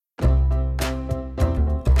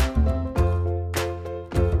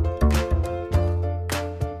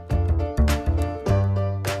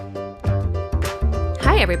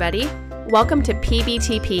Hi, everybody. Welcome to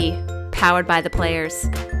PBTP, Powered by the Players.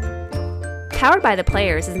 Powered by the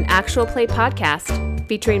Players is an actual play podcast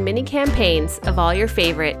featuring mini campaigns of all your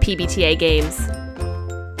favorite PBTA games.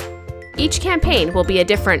 Each campaign will be a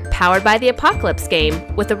different Powered by the Apocalypse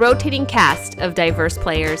game with a rotating cast of diverse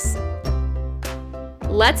players.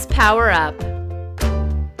 Let's power up.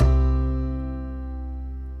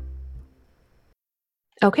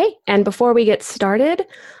 Okay, and before we get started,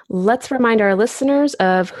 let's remind our listeners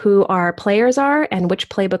of who our players are and which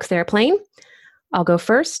playbooks they're playing. I'll go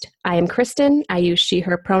first. I am Kristen. I use she,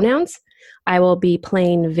 her pronouns. I will be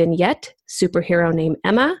playing Vignette, superhero named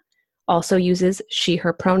Emma, also uses she,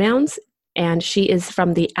 her pronouns, and she is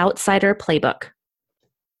from the Outsider playbook.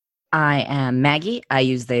 I am Maggie. I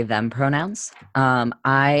use they, them pronouns.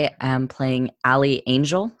 I am playing Allie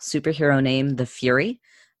Angel, superhero name The Fury.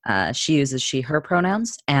 She uses she, her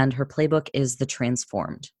pronouns, and her playbook is The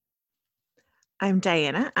Transformed. I'm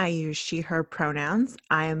Diana. I use she, her pronouns.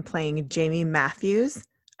 I am playing Jamie Matthews,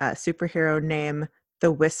 superhero name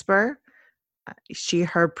The Whisper. She,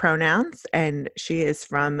 her pronouns, and she is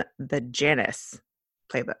from the Janice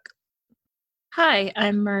playbook. Hi,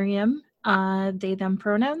 I'm Miriam. They, them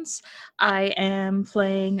pronouns. I am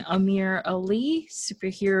playing Amir Ali,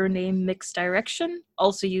 superhero name Mixed Direction,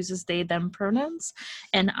 also uses they, them pronouns.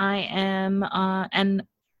 And I am,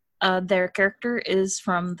 their character is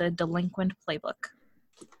from the Delinquent playbook.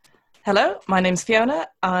 Hello, my name's Fiona.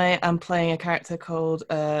 I am playing a character called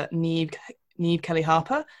Neve Kelly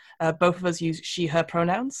Harper. Both of us use she, her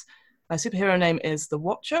pronouns. My superhero name is The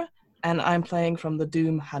Watcher, and I'm playing from the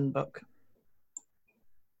Doom Handbook.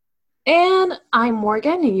 And I'm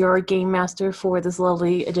Morgan, your game master for this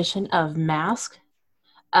lovely edition of Mask.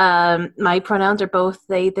 My pronouns are both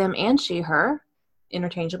they, them, and she, her,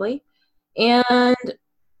 interchangeably. And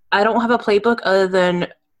I don't have a playbook other than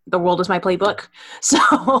the world is my playbook.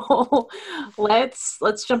 So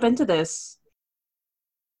let's jump into this.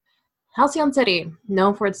 Halcyon City,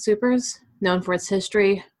 known for its supers, known for its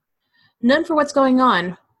history, known for what's going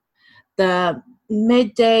on. The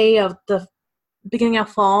midday of the beginning of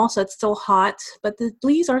fall, so it's still hot, but the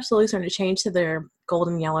leaves are slowly starting to change to their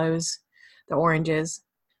golden yellows, the oranges.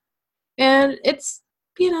 And it's,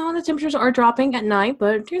 the temperatures are dropping at night,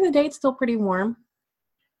 but during the day it's still pretty warm.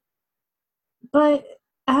 But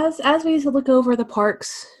as we look over the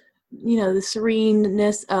parks, the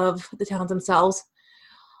sereneness of the towns themselves,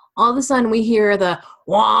 all of a sudden we hear the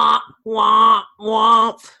womp, womp,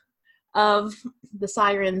 womp of the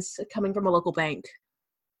sirens coming from a local bank.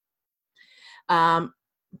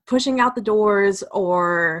 Pushing out the doors,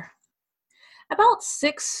 or about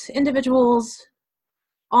 6 individuals,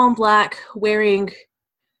 all in black, wearing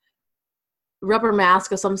rubber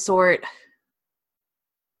masks of some sort.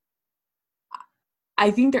 I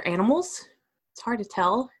think they're animals. It's hard to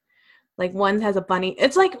tell. Like, one has a bunny.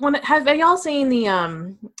 It's like, have y'all seen the,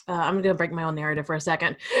 I'm going to break my own narrative for a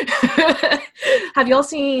second. Have y'all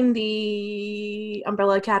seen the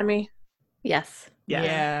Umbrella Academy? Yes.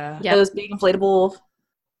 Yeah. Yep. Those big inflatable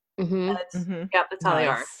Mm-hmm. heads. Mm-hmm. Yep, that's how they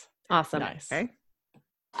are. Awesome. Nice. Okay.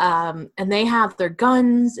 And they have their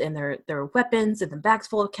guns and their weapons and the bags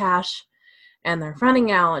full of cash, and they're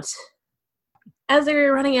running out. As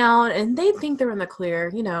they're running out, and they think they're in the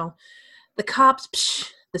clear, the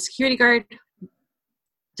cops, the security guard,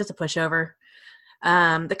 just a pushover.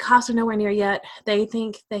 The cops are nowhere near yet. They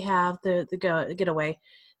think they have the getaway.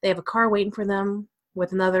 They have a car waiting for them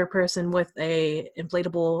with another person with a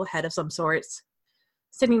inflatable head of some sorts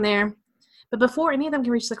sitting there. But before any of them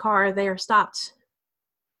can reach the car, they are stopped.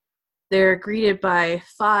 They're greeted by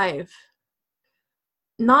 5,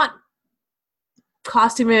 not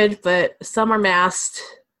costumed, but some are masked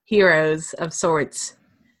heroes of sorts.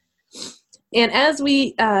 And as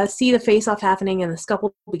we see the face-off happening and the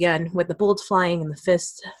scuffle begin with the bullets flying and the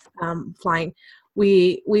fists flying,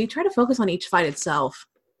 we try to focus on each fight itself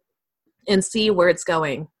and see where it's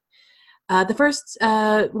going. The first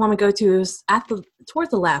one we go to is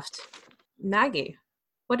towards the left. Maggie,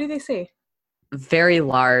 what do they see? Very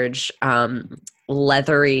large,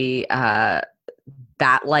 leathery,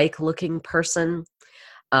 bat-like looking person.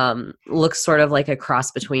 Looks sort of like a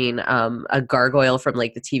cross between a gargoyle from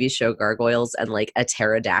like the TV show Gargoyles and like a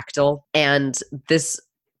pterodactyl. And this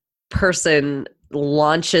person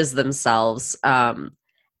launches themselves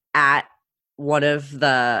at one of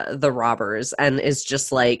the robbers and is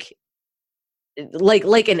just like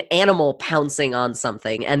an animal pouncing on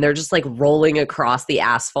something, and they're just like rolling across the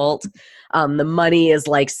asphalt. The money is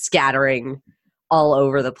like scattering all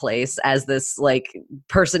over the place as this like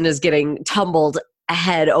person is getting tumbled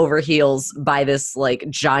head over heels by this like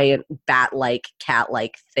giant bat-like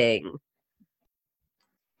cat-like thing.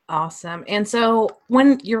 Awesome. And so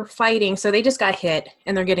when you're fighting, so they just got hit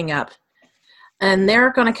and they're getting up. And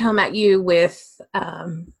they're going to come at you with,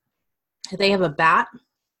 they have a bat.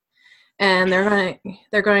 And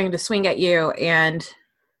they're going to swing at you. And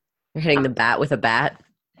You're hitting the bat with a bat?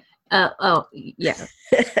 oh, yeah.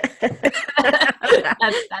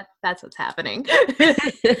 That's what's happening.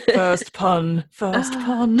 First pun.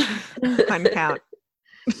 Pun count.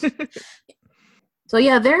 So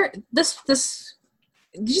yeah, this.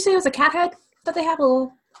 Did you say it was a cat head that they have a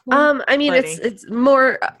little? I mean, bunny. it's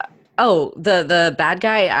more. The bad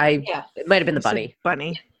guy. It might have been the bunny.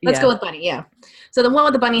 Bunny. Let's go with bunny. Yeah. So the one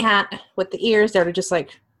with the bunny hat with the ears that are just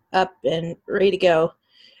like up and ready to go.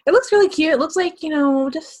 It looks really cute. It looks like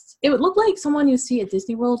it would look like someone you see at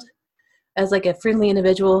Disney World as like a friendly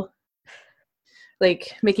individual,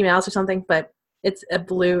 like Mickey Mouse or something. But it's a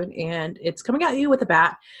balloon and it's coming at you with a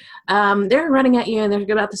bat. They're running at you and they're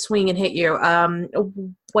about to swing and hit you.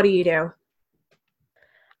 What do you do?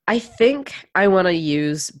 I think I want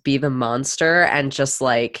to be the monster and just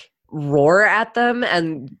like roar at them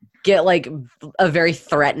and get like a very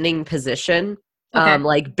threatening position. Okay.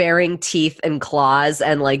 Like baring teeth and claws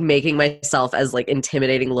and like making myself as like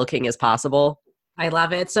intimidating looking as possible. I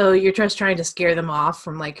love it. So you're just trying to scare them off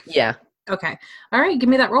from like. Yeah. Okay. All right. Give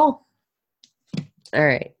me that roll. All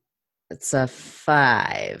right. It's a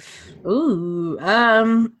 5. Ooh.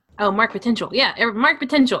 Mark potential. Yeah. Mark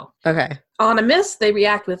potential. Okay. On a miss, they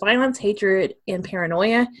react with violence, hatred, and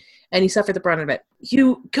paranoia, and you suffer the brunt of it.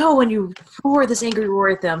 You go and you roar this angry roar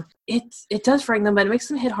at them. It does frighten them, but it makes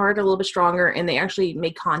them hit harder, a little bit stronger, and they actually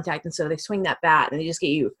make contact, and so they swing that bat, and they just get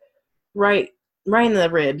you right in the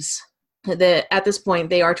ribs. At this point,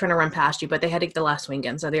 they are trying to run past you, but they had to get the last swing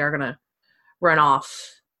in, so they are going to run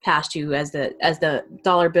off past you as the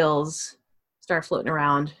dollar bills start floating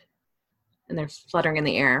around, and they're fluttering in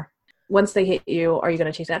the air. Once they hit you, are you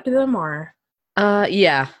going to chase after them, or?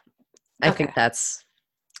 Yeah. I Okay. think that's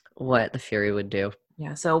what the Fury would do.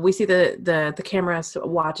 Yeah, so we see the camera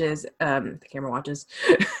watches,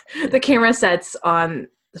 the camera sets on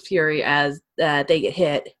the Fury as they get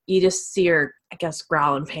hit. You just see her, I guess,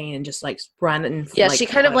 growl in pain and just like run and Yeah, she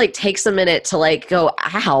kind of like takes a minute to like go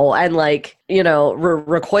ow and like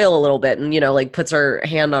recoil a little bit and like puts her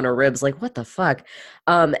hand on her ribs like what the fuck,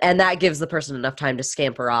 and that gives the person enough time to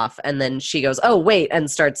scamper off, and then she goes oh wait and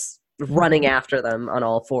starts running after them on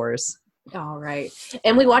all fours. All right,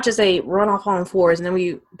 and we watch as they run off on fours, and then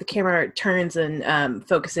the camera turns and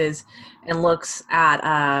focuses and looks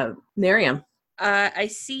at Miriam. I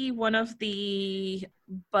see one of the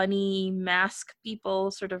bunny mask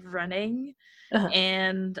people sort of running,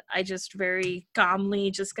 and I just very calmly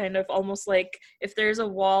just kind of almost like if there's a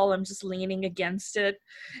wall, I'm just leaning against it,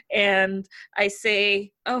 and I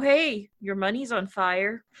say, oh, hey, your money's on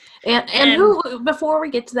fire. And who, before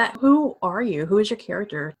we get to that, who are you? Who is your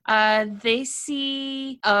character? They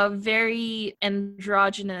see a very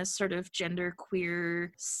androgynous, sort of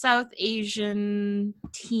genderqueer South Asian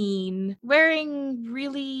teen wearing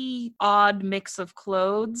really odd mix of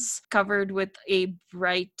clothes, covered with a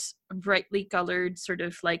brightly colored sort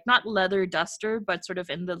of like not leather duster, but sort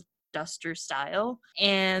of in the duster style,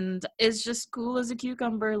 and is just cool as a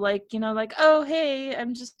cucumber, like like oh hey, I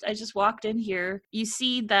just walked in here. You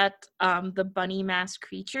see that the bunny mask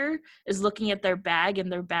creature is looking at their bag, and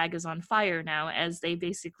their bag is on fire now as they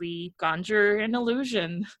basically conjure an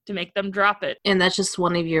illusion to make them drop it. And that's just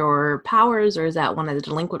one of your powers, or is that one of the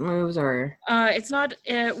delinquent moves, or? It's not,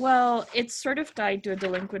 well, it's sort of tied to a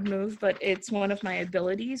delinquent move, but it's one of my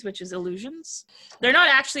abilities, which is illusions. They're not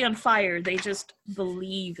actually on fire, they just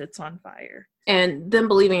believe it's on fire. And them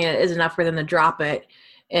believing it is enough for them to drop it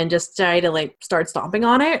and just try to like start stomping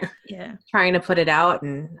on it. Yeah. Trying to put it out,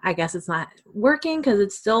 and I guess it's not working because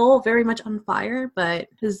it's still very much on fire, but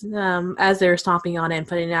as they're stomping on it and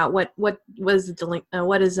putting it out, what was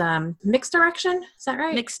what is mixed direction? Is that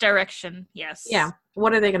right? Mixed direction, yes. Yeah.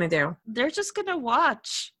 What are they going to do? They're just going to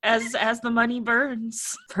watch as the money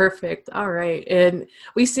burns. Perfect. All right. And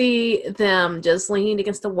we see them just leaning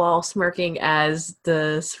against the wall, smirking as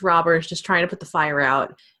the robbers just trying to put the fire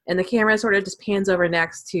out. And the camera sort of just pans over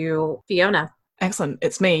next to Fiona. Excellent.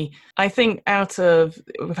 It's me. I think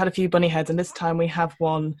we've had a few bunny heads, and this time we have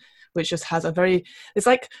one which just has it's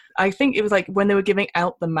like, I think it was like when they were giving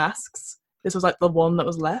out the masks, this was like the one that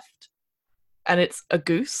was left, and it's a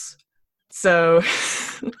goose. So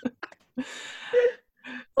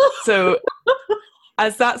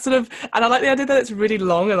as that sort of, and I like the idea that it's really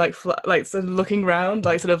long and like sort of looking around,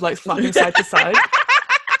 like sort of like flapping side to side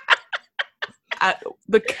at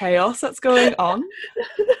the chaos that's going on,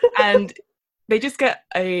 and they just get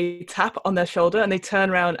a tap on their shoulder and they turn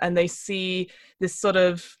around and they see this sort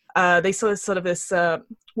of They saw sort of this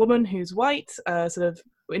woman who's white, sort of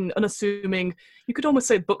in unassuming, you could almost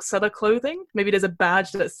say bookseller clothing. Maybe there's a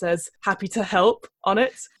badge that says "Happy to Help" on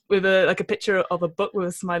it, with a picture of a book with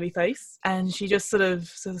a smiley face. And she just sort of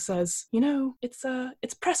says,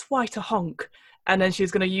 it's press Y to honk. And then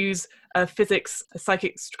she's going to use a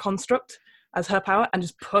psychic construct as her power and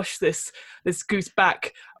just push this goose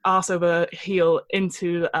back arse over heel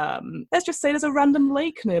into, let's just say there's a random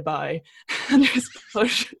lake nearby. And just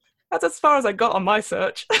push. That's as far as I got on my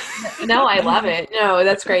search. No, I love it. No,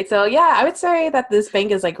 that's great. So yeah, I would say that this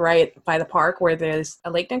bank is like right by the park where there's a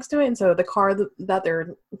lake next to it. And so the car that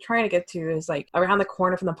they're trying to get to is like around the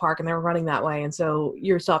corner from the park, and they're running that way. And so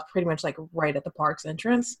you're stopped pretty much like right at the park's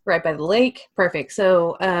entrance, right by the lake. Perfect.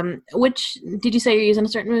 So which, did you say you're using a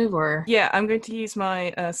certain move or? Yeah, I'm going to use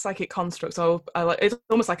my psychic construct. So it's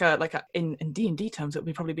almost like a in D&D terms, it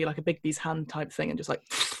would probably be like a big bee's hand type thing, and just like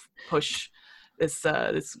push this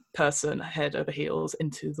person head over heels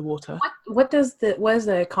into the water. What does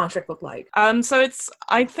the construct look like? So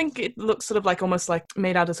I think it looks sort of like almost like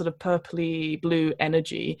made out of sort of purpley blue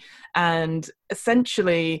energy, and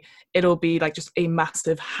essentially it'll be like just a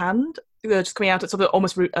massive hand just coming out. It's sort of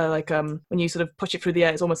almost like when you sort of push it through the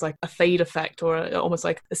air, it's almost like a fade effect or almost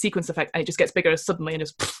like a sequence effect, and it just gets bigger suddenly and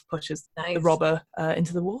just pushes the robber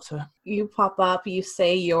into the water. You pop up, you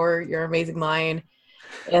say your amazing line,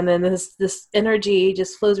 and then this energy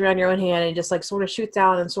just flows around your own hand and just like sort of shoots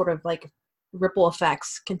out, and sort of like ripple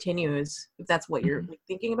effects continues. If that's what you're like,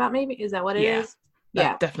 thinking about, maybe is that what it is?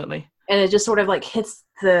 Yeah, definitely. And it just sort of like hits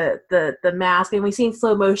the mask, and we see in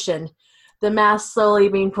slow motion the mask slowly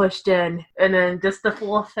being pushed in, and then just the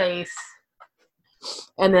full face.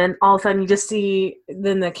 And then all of a sudden you just see,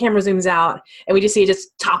 then the camera zooms out and we just see it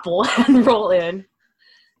just topple and roll in.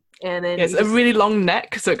 And then it's a really long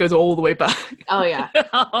neck, so it goes all the way back. Oh yeah.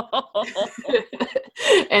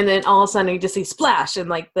 And then all of a sudden you just see splash, and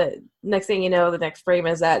like the next thing you know, the next frame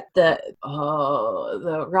is that the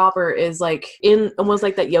robber is like in almost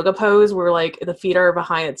like that yoga pose where like the feet are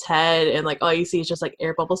behind its head, and like all you see is just like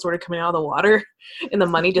air bubbles sort of coming out of the water, and the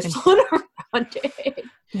money just floating around it.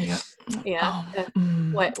 Yeah.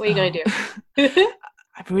 What are you gonna do?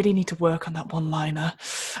 I really need to work on that one-liner,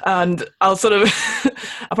 and I'll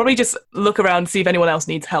I'll probably just look around, see if anyone else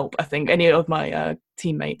needs help. I think any of my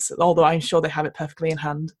teammates, although I'm sure they have it perfectly in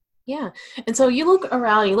hand. Yeah, and so you look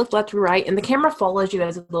around, you look left to right, and the camera follows you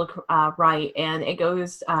as you look right, and it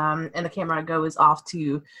goes, and the camera goes off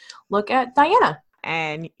to look at Diana.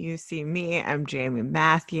 And you see me, I'm Jamie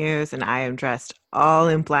Matthews, and I am dressed all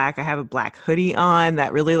in black. I have a black hoodie on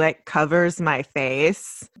that really like covers my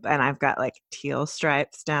face, and I've got like teal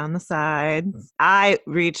stripes down the sides. I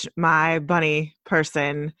reach my bunny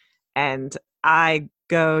person and I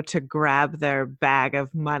go to grab their bag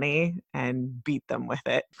of money and beat them with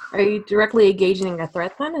it. Are you directly engaging a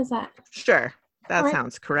threat then? Is that? Sure. That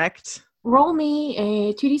sounds correct. Roll me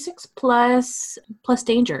a 2d6 plus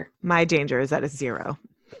danger. My danger is at a 0.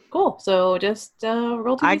 Cool. So just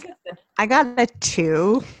roll 2d6 then. I got a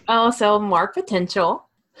 2. Oh, so mark potential.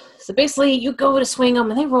 So basically, you go to swing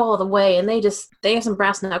them, and they roll the way, and they have some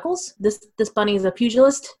brass knuckles. This bunny is a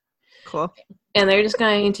pugilist. Cool. And they're just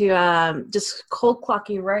going to just cold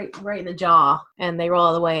clock you right in the jaw, and they roll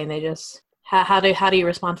all the way, and they just. How do you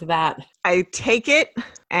respond to that? I take it,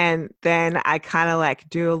 and then I kind of like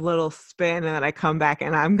do a little spin, and then I come back,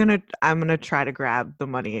 and I'm gonna try to grab the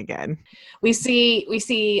money again. We see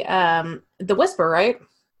the Whisper, right?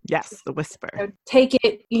 Yes, the Whisper. So take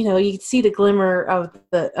it. You can see the glimmer of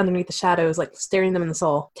the underneath the shadows, like staring them in the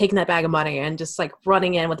soul. Taking that bag of money and just like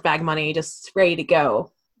running in with the bag of money, just ready to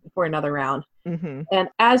go for another round. Mm-hmm. And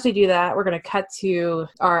as we do that, we're going to cut to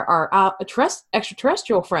our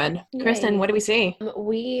extraterrestrial friend. Yay. Kristen, what do we see?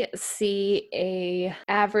 We see a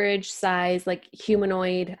average size, like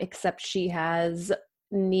humanoid, except she has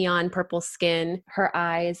neon purple skin. Her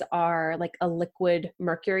eyes are like a liquid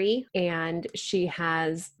mercury, and she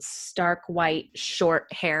has stark white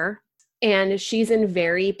short hair. And she's in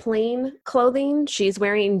very plain clothing. She's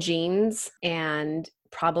wearing jeans and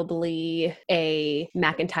probably a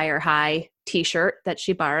McIntyre High t-shirt that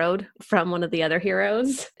she borrowed from one of the other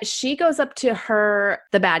heroes. She goes up to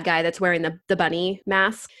the bad guy that's wearing the bunny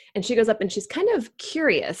mask, and she goes up and she's kind of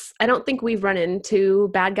curious. I don't think we've run into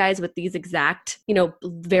bad guys with these exact,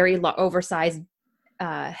 very oversized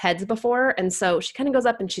heads before. And so she kind of goes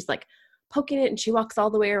up and she's like poking it, and she walks all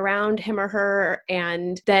the way around him or her,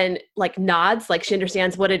 and then like nods like she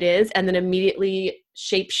understands what it is, and then immediately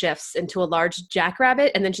shape shifts into a large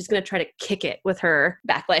jackrabbit, and then she's going to try to kick it with her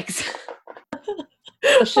back legs.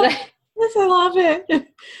 So should I? Yes, I love it.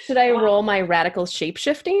 Should I roll my radical shape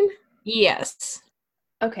shifting? Yes.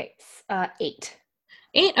 Okay, 8.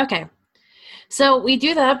 8? Okay. So we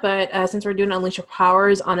do that, but since we're doing Unleash Your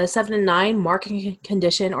Powers, on a 7 and 9, marking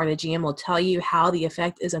condition or the GM will tell you how the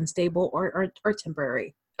effect is unstable or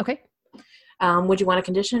temporary. Okay. Would you want a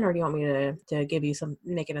condition, or do you want me to give you some,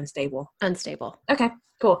 make it unstable? Unstable. Okay,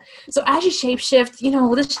 cool. So as you shapeshift,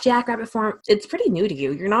 this jackrabbit form, it's pretty new to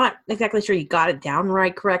you. You're not exactly sure you got it down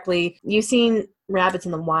right correctly. You've seen rabbits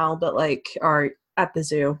in the wild, but are at the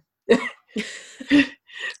zoo.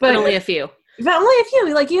 But only a few. But only a few.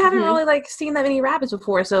 You haven't really seen that many rabbits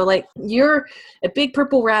before. So you're a big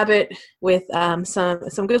purple rabbit with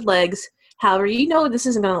some good legs. However, this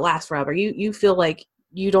isn't going to last forever. You feel like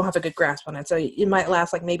you don't have a good grasp on it, so it might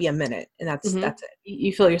last maybe a minute, and that's it.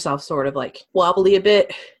 You feel yourself sort of wobbly a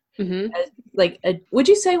bit. Would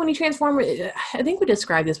you say when you transform? I think we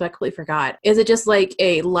described this, but I completely forgot. Is it just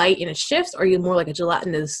a light and it shifts, or are you more like a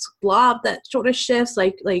gelatinous blob that sort of shifts,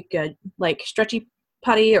 like stretchy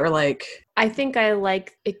putty, or I think I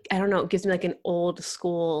like it. I don't know. It gives me an old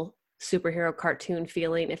school superhero cartoon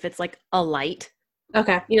feeling. If it's a light.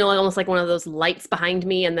 Okay. Almost like one of those lights behind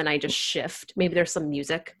me, and then I just shift. Maybe there's some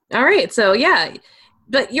music. All right. So yeah,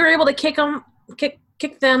 but you're able to kick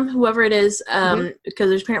them, whoever it is, because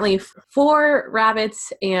there's apparently 4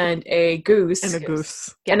 rabbits and a goose. And a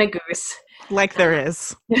goose. And a goose. Like there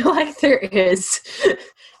is. Like there is.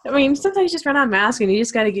 I mean, sometimes you just run out of mask and you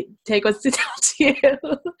just got to take what's dealt to you.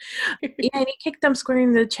 Yeah, and he kicked them square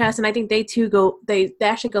in the chest, and I think they too they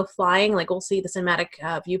actually go flying. We'll see the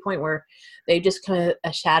cinematic viewpoint where they just kind of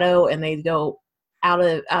a shadow and they go out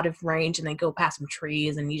of range and they go past some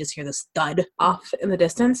trees, and you just hear this thud off in the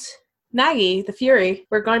distance. Nagy, the Fury,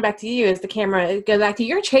 we're going back to you as the camera goes back to you.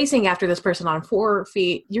 You're chasing after this person on 4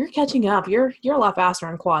 feet. You're catching up. You're a lot faster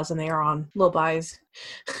on quads than they are on low buys.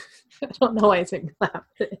 I don't know why I think that.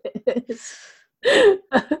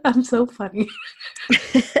 I'm so funny.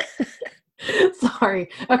 Sorry.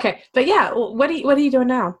 Okay, but yeah, what are you doing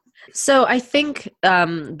now? So I think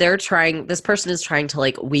this person is trying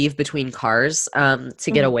to weave between cars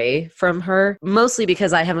to get away from her, mostly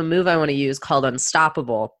because I have a move I want to use called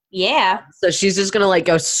Unstoppable. Yeah. So she's just going to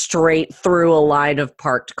go straight through a line of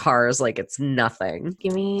parked cars like it's nothing.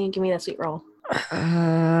 Give me that sweet roll.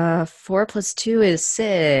 4 + 2 is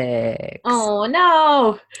 6. Oh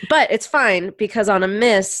no! But it's fine because on a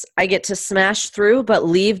miss, I get to smash through but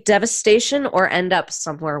leave devastation or end up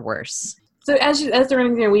somewhere worse. So as they're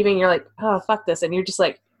running through and weaving, you're like, oh, fuck this. And you're just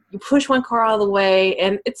you push one car out of the way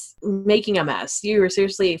and it's making a mess. You are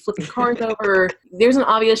seriously flipping cars over. There's an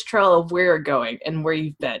obvious trail of where you're going and where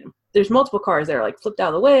you've been. There's multiple cars that are flipped out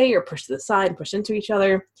of the way or pushed to the side and pushed into each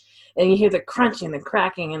other. And you hear the crunching, the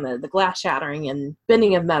cracking, and the glass shattering and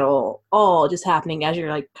bending of metal all just happening as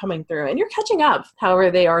you're coming through. And you're catching up. However,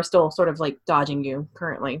 they are still sort of dodging you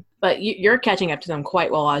currently. But you're catching up to them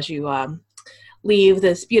quite well as you leave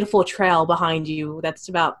this beautiful trail behind you that's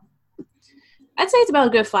I'd say it's about a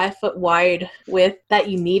good 5 foot wide width that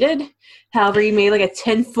you needed. However, you made a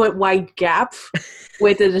 10-foot wide gap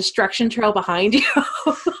with the destruction trail behind you.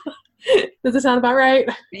 Does it sound about right?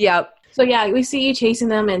 Yep. So yeah, we see you chasing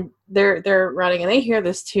them and they're running and they hear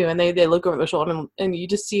this too and they look over their shoulder and you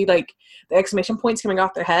just see the exclamation points coming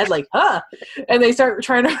off their head huh, and they start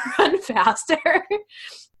trying to run faster.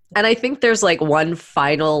 And I think there's one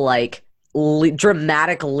final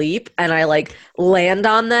dramatic leap and I land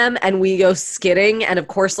on them and we go skidding and of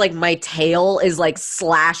course my tail is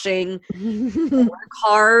slashing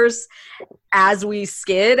cars as we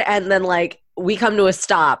skid and then we come to a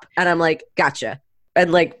stop and I'm gotcha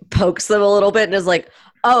and pokes them a little bit and is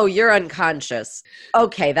oh, you're unconscious.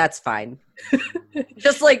 Okay, that's fine.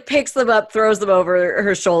 Just picks them up, throws them over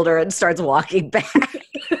her shoulder and starts walking back.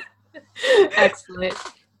 Excellent.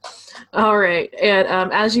 All right.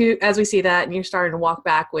 And as we see that and you're starting to walk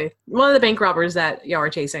back with one of the bank robbers that y'all are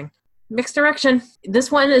chasing. Mixed direction.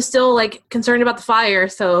 This one is still concerned about the fire,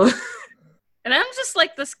 so and I'm just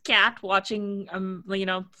this cat watching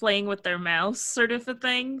playing with their mouse sort of a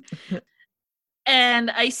thing.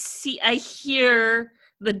 And I hear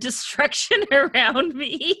the destruction around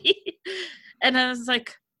me. And I was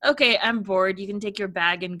okay, I'm bored. You can take your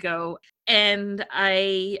bag and go. And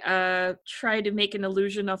I try to make an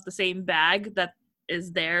illusion of the same bag that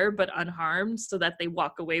is there, but unharmed, so that they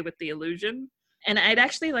walk away with the illusion. And I'd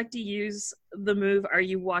actually like to use the move, Are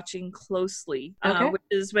You Watching Closely? Which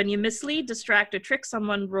is when you mislead, distract, or trick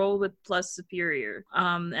someone, roll with plus superior.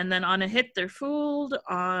 And then on a hit, they're fooled,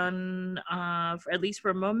 on for at least for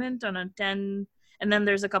a moment, on a 10. And then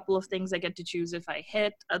there's a couple of things I get to choose if I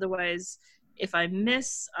hit. Otherwise, if I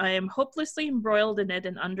miss, I am hopelessly embroiled in it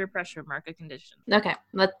and under pressure, mark a condition. Okay,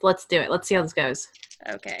 let's do it. Let's see how this goes.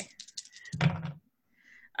 Okay.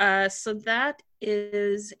 So that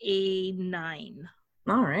is a 9.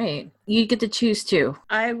 All right. You get to choose 2.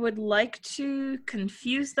 I would like to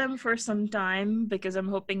confuse them for some time because I'm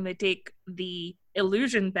hoping they take the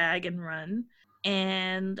illusion bag and run.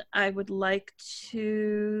 And I would like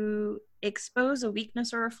to expose a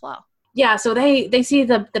weakness or a flaw. Yeah, so they see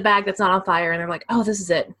the bag that's not on fire, and they're like, oh, this is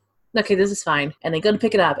it. Okay, this is fine. And they go to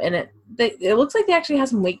pick it up, and it looks like they actually have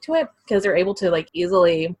some weight to it because they're able to like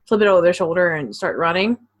easily flip it over their shoulder and start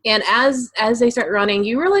running. And as they start running,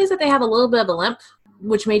 you realize that they have a little bit of a limp,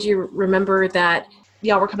 which made you remember that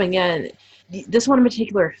y'all were coming in. This one in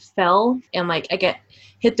particular fell and like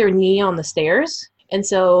hit their knee on the stairs. And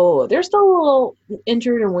so they're still a little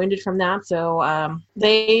injured and wounded from that. So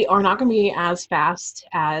they are not going to be as fast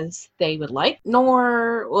as they would like,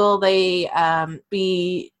 nor will they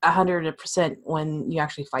be 100% when you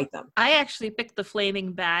actually fight them. I actually picked the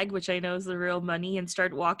flaming bag, which I know is the real money, and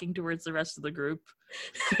start walking towards the rest of the group.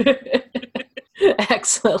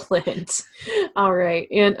 Excellent. All right.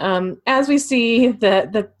 And as we see,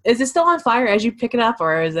 is it still on fire as you pick it up,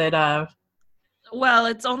 or is it... Well,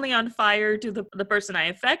 it's only on fire to the person I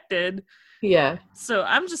affected. Yeah. So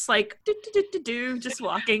I'm just like, just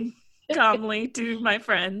walking calmly to my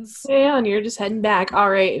friends. Yeah, and you're just heading back. All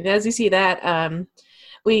right. And as you see that,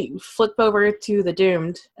 we flip over to the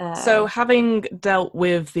doomed. So having dealt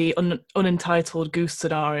with the unentitled goose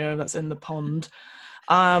scenario that's in the pond,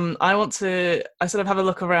 I sort of have a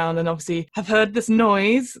look around and obviously have heard this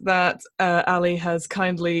noise that Ali has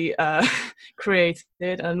kindly created,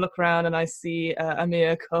 and look around and I see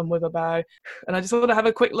Amir come with a bag, and I just sort of have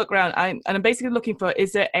a quick look around. I'm basically looking for,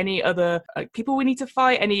 is there any other people we need to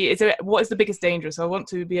fight? What is the biggest danger? So I want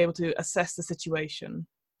to be able to assess the situation.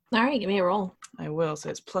 All right, give me a roll. I will. So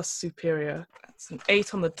it's plus superior. That's an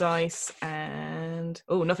 8 on the dice, and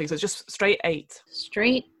nothing. So it's just straight 8.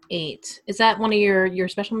 Straight 8. Is that one of your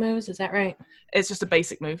special moves? Is that right? It's just a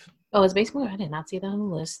basic move. Oh, it's a basic move? I did not see that on the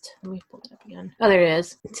list. Let me pull it up again. Oh, there it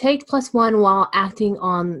is. Take +1 while acting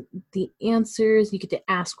on the answers. You get to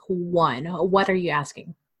ask 1. What are you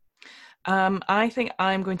asking? I think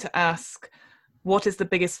I'm going to ask, what is the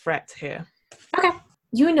biggest threat here? Okay.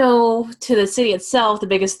 You know, to the city itself, the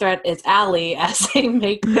biggest threat is Ali as they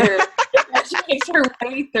make their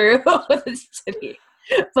way through the city.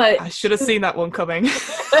 But I should have seen that one coming.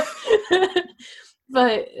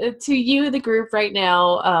 But to you, the group right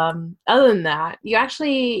now, other than that,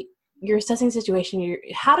 you're assessing the situation.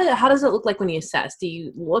 How does it look like when you assess? Do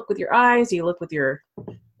you look with your eyes? Do you look with your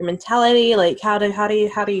mentality? Like how do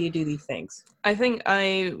you do these things? I think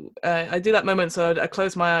I do that moment, so I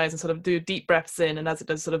close my eyes and sort of do deep breaths in, and as it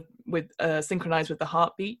does, sort of with synchronize with the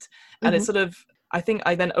heartbeat, and it's sort of. I think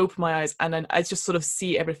I then open my eyes and then I just sort of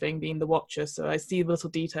see everything being the watcher. So I see little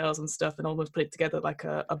details and stuff and almost put it together like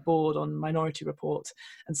a board on Minority Report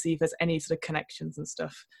and see if there's any sort of connections and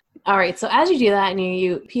stuff. All right. So as you do that and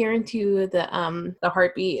you peer into the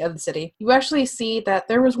heartbeat of the city, you actually see that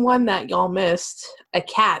there was one that y'all missed, a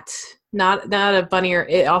cat, not a bunny, or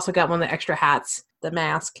it also got one of the extra hats, the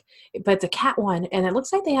mask. But it's a cat one, and it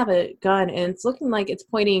looks like they have a gun, and it's looking like it's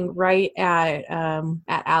pointing right at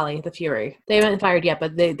Ali, the Fury. They haven't fired yet,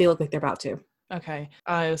 but they look like they're about to. Okay.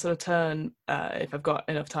 I sort of turn, if I've got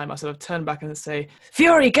enough time, I sort of turn back and say,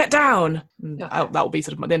 Fury, get down! Okay. That will be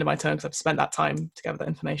sort of the end of my turn because I've spent that time to gather that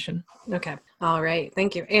information. Okay. All right.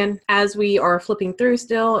 Thank you. And as we are flipping through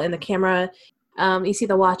still in the camera, you see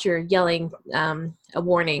the Watcher yelling a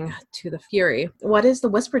warning to the Fury. What is the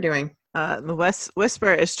Whisper doing? The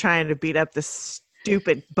Whisper is trying to beat up this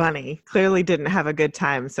stupid bunny. Clearly didn't have a good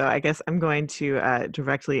time, so I guess I'm going to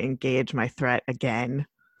directly engage my threat again.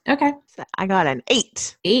 Okay. So I got an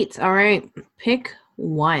 8. 8. All right. Pick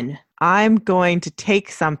 1. I'm going to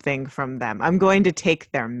take something from them. I'm going to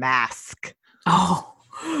take their mask. Oh,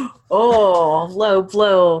 low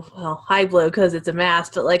blow. Well, high blow because it's a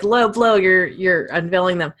mask, but like low blow, you're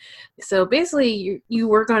unveiling them. So basically, you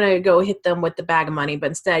were going to go hit them with the bag of money, but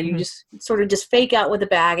instead you just sort of just fake out with the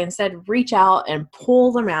bag. Instead, reach out and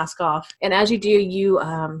pull the mask off. And as you do, you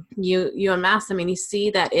unmask them, and you see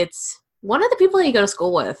that it's one of the people that you go to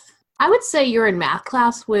school with. I would say you're in math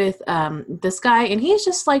class with this guy, and he's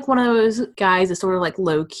just like one of those guys that's sort of like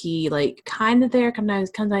low key, like kind of there,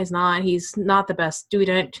 sometimes not. He's not the best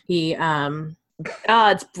student.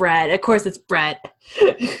 It's Brett. Of course, it's Brett.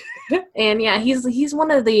 And yeah, he's one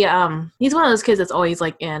of the he's one of those kids that's always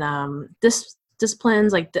like in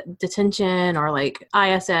disciplines like detention or like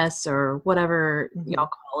ISS or whatever y'all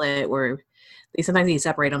call it, where They sometimes need to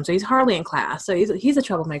separate him, so he's hardly in class. So he's a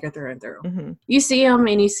troublemaker through and through. Mm-hmm. You see him,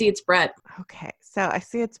 and you see it's Brett. Okay, so I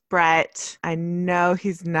see it's Brett. I know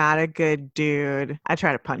he's not a good dude. I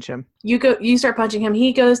try to punch him. You start punching him.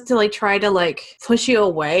 He goes to like try to like push you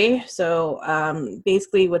away. So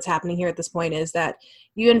basically what's happening here at this point is that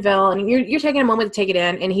you and Vel, and you're taking a moment to take it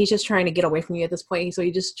in, and he's just trying to get away from you at this point. So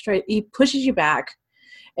he pushes you back,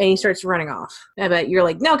 and he starts running off. But you're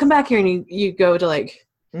like, no, come back here, and you go to like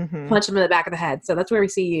punch him in the back of the head. So that's where we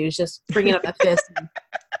see you, is just bringing up that fist and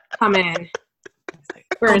come in.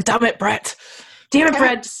 Damn it, Brett. Damn it,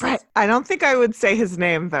 Brett. Brett. I don't think I would say his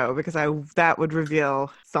name though, because that would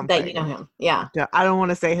reveal something. That you know him. Yeah. I don't want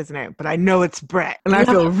to say his name, but I know it's Brett, and I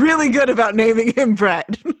feel really good about naming him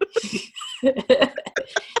Brett.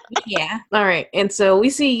 Yeah. All right. And so we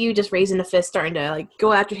see you just raising a fist, starting to like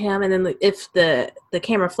go after him, and then if the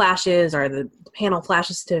camera flashes or the panel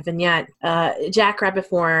flashes to vignette, jackrabbit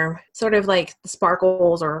form, sort of like the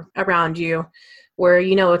sparkles are around you, where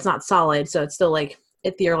you know it's not solid, so it's still like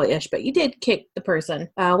ethereal-ish, but you did kick the person.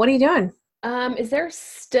 What are you doing? Is there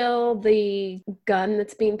still the gun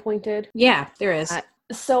that's being pointed? Yeah, there is.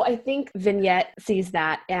 So I think Vignette sees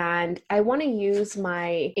that, and I want to use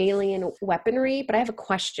my alien weaponry, but I have a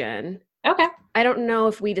question. Okay. I don't know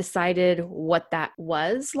if we decided what that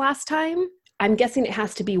was last time. I'm guessing it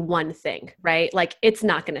has to be one thing, right? Like, it's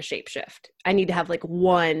not going to shapeshift. I need to have like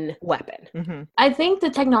one weapon. Mm-hmm. I think the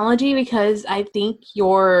technology, because I think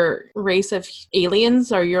your race of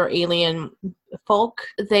aliens or your alien folk,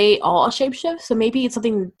 they all shapeshift. So maybe it's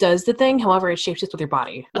something that does the thing. However, it shapeshifts with your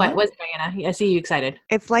body. What's Diana? I see you excited.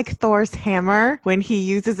 It's like Thor's hammer. When he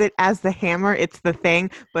uses it as the hammer, it's the thing,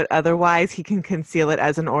 but otherwise he can conceal it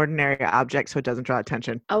as an ordinary object so it doesn't draw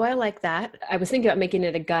attention. Oh, I like that. I was thinking about making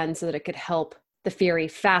it a gun so that it could help the Fury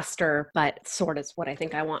faster, but sort of what I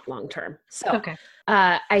think I want long term. So Okay.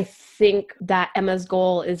 I think that Emma's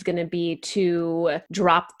goal is going to be to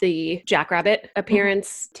drop the jackrabbit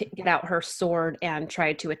appearance, to get out her sword, and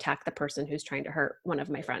try to attack the person who's trying to hurt one of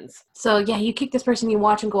my friends. So yeah, you kick this person, you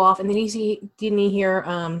watch him go off, and then you hear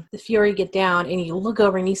the Fury get down, and you look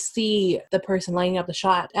over and you see the person lining up the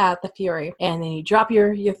shot at the Fury, and then you drop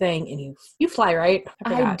your thing, and you fly, right?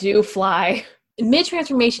 I do fly.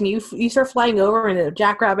 Mid-transformation, you start flying over, and the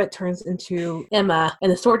jackrabbit turns into Emma,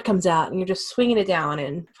 and the sword comes out, and you're just swinging it down.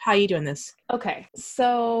 And how are you doing this? Okay,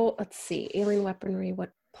 so let's see. Alien weaponry, what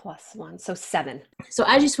 +1? So 7. So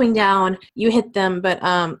as you swing down, you hit them, but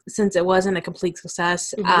since it wasn't a complete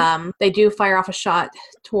success, they do fire off a shot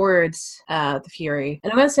towards the Fury.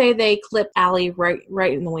 And I'm going to say they clip Allie right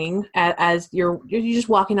in the wing as you're just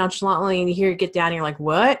walking nonchalantly, and you hear it get down, and you're like,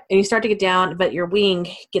 what? And you start to get down, but your wing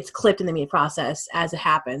gets clipped in the mid-process as it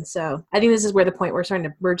happens. So I think this is where the point we're starting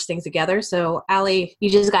to merge things together. So Allie, you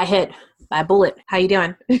just got hit by a bullet. How you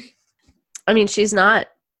doing? I mean, she's not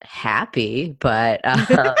happy, but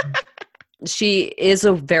she is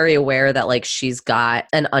very aware that like she's got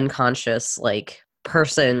an unconscious like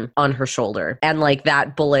person on her shoulder, and like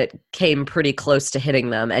that bullet came pretty close to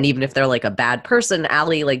hitting them, and even if they're like a bad person,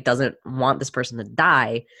 Allie like doesn't want this person to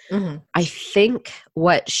die. I think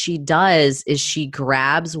what she does is she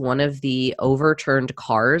grabs one of the overturned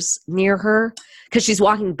cars near her, because she's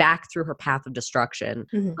walking back through her path of destruction.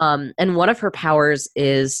 And one of her powers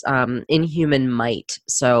is inhuman might.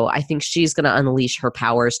 So I think she's going to unleash her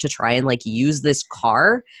powers to try and like use this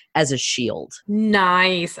car as a shield.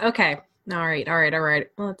 Nice. Okay. All right.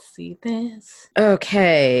 Let's see this.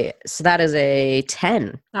 Okay. So that is a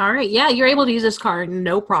 10. All right. Yeah, you're able to use this card,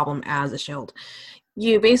 no problem, as a shield.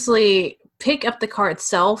 You basically pick up the car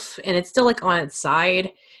itself, and it's still like on its side,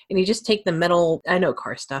 and you just take the metal, I know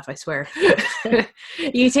car stuff, I swear.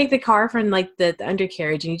 You take the car from like the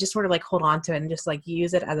undercarriage, and you just sort of like hold on to it and just like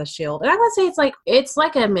use it as a shield. And I would say it's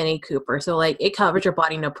like a Mini Cooper. So like it covers your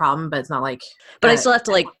body, no problem, but it's not like. But I still have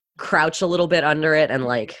to like crouch a little bit under it and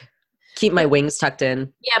like keep my wings tucked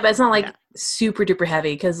in. Yeah, but it's not like super duper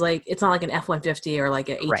heavy, because like it's not like an F-150 or like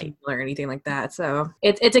an 18 or anything like that. So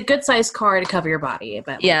it's a good sized car to cover your body.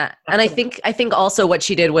 But yeah, and I think also what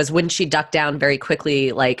she did was when she ducked down very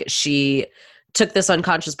quickly, like she took this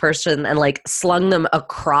unconscious person and like slung them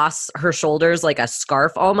across her shoulders like a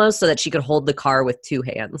scarf almost, so that she could hold the car with two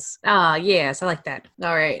hands. Yes, I like that.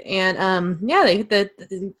 All right. And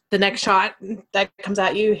the next shot that comes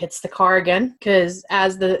at you hits the car again, because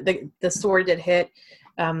as the sword did hit,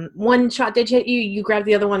 one shot did hit you, you grab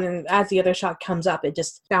the other one, and as the other shot comes up, it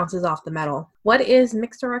just bounces off the metal. What is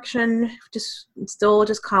Mixed Direction? Just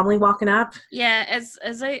calmly walking up? Yeah, as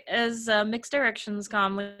Mixed Direction's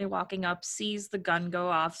calmly walking up, sees the gun go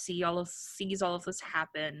off, sees all of this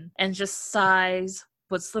happen, and just sighs,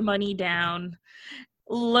 puts the money down,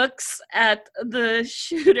 looks at the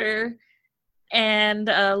shooter and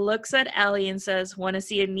looks at Allie and says, "Want to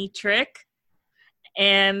see a neat trick?"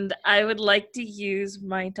 And I would like to use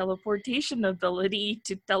my teleportation ability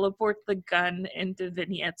to teleport the gun into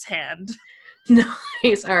Vignette's hand.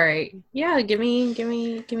 Nice. All right. Yeah. Give me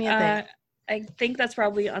a thing. I think that's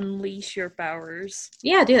probably unleash your powers.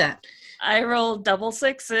 Yeah. Do that. I roll double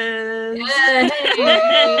sixes. Yay!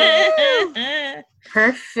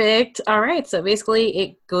 Perfect. All right. So basically,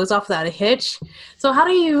 it goes off without a hitch. So how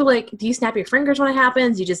do you do you snap your fingers when it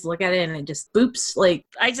happens? You just look at it and it just boops.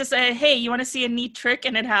 I just say, "Hey, you want to see a neat trick?"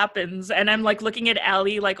 And it happens. And I'm looking at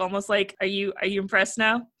Allie, almost are you impressed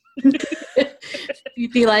now? Do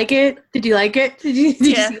you like it? Did you like it? Did you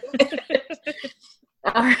see it?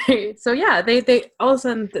 All right. So yeah, they all of a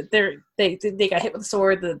sudden they got hit with the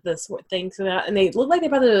sword, the sword thing came out, and they look like they're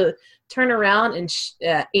about to turn around and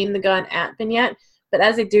aim the gun at Vignette. But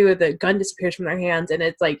as they do, the gun disappears from their hands, and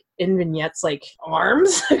it's in Vignette's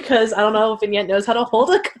arms, because I don't know if Vignette knows how to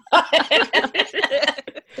hold a gun.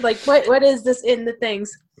 What is this in the things?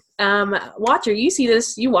 Watcher, you see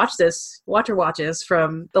this? You watch this. Watcher watches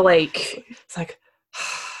from the lake. It's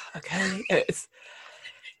okay, it's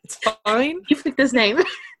fine. You picked this name.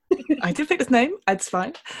 I did pick this name. It's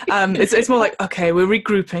fine. It's more okay, we're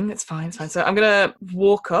regrouping. It's fine. So I'm gonna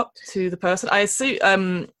walk up to the person. I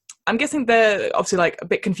assume. I'm guessing they're obviously a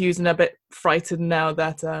bit confused and a bit frightened now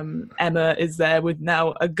that Emma is there with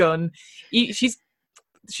now a gun. She's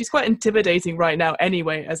quite intimidating right now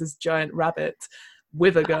anyway, as this giant rabbit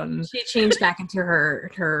with a gun. She changed back into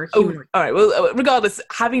her Oh, humanoid. all right. Well, regardless,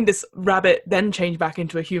 having this rabbit then change back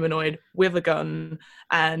into a humanoid with a gun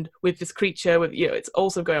and with this creature it's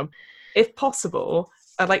also going on. If possible,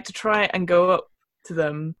 I'd like to try and go up to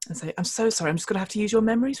them and say, "I'm so sorry, I'm just going to have to use your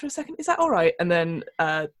memories for a second. Is that all right?" And then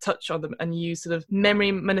touch on them and use sort of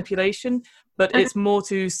memory manipulation, but it's more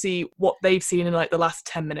to see what they've seen in the last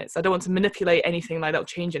 10 minutes. I don't want to manipulate anything that'll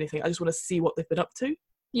change anything. I just want to see what they've been up to.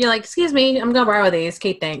 You're "Excuse me, I'm going to borrow these.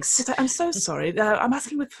 Kate, thanks." "I'm so sorry. I'm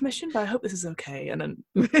asking with permission, but I hope this is okay." And then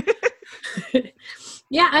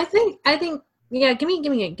yeah, I think yeah, give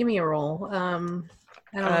me a roll.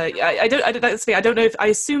 I don't know if I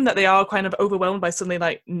assume that they are kind of overwhelmed by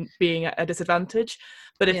suddenly being at a disadvantage,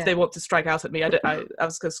 but if they want to strike out at me, I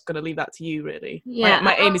was just going to leave that to you, really. Yeah,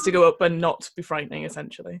 my aim is to go up and not be frightening,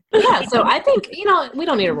 essentially. Yeah, so I think we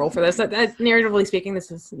don't need a roll for this. Narratively speaking,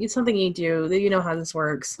 this is something you do. You know how this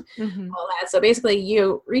works. Mm-hmm. All that. So basically,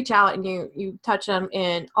 you reach out and you touch them,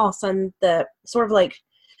 and all of a sudden, the sort of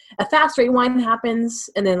a fast rewind happens,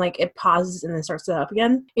 and then it pauses and then starts it up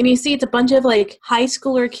again. And you see it's a bunch of high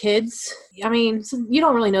schooler kids. I mean, so you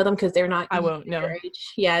don't really know them because they're not. I won't know.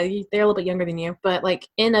 Age. Yeah, they're a little bit younger than you, but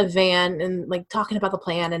in a van and talking about the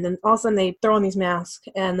plan, and then all of a sudden they throw on these masks,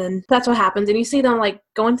 and then that's what happens. And you see them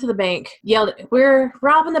going to the bank, yelled, "We're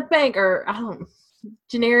robbing the bank!" or I don't know.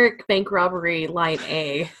 Generic bank robbery line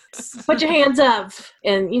A. Put your hands up.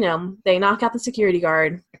 And, they knock out the security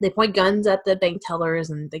guard. They point guns at the bank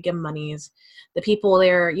tellers and they give them monies. The people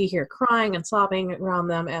there, you hear crying and sobbing around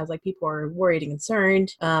them as people are worried and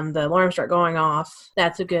concerned. The alarms start going off.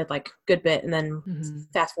 That's a good bit. And then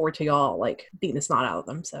fast forward to y'all beating the snot out of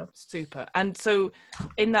them. So super. And so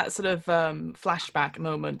in that sort of flashback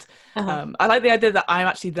moment, I like the idea that I'm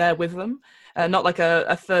actually there with them. Not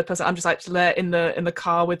a third person. I'm just actually there in the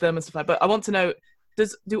car with them and stuff like that. But I want to know,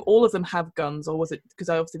 do all of them have guns, or was it because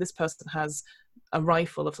obviously this person has a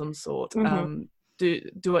rifle of some sort? Mm-hmm.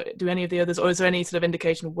 Do any of the others, or is there any sort of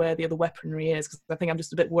indication of where the other weaponry is? Because I think I'm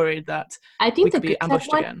just a bit worried that we could be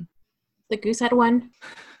ambushed again. The goose had one.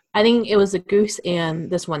 I think it was the goose and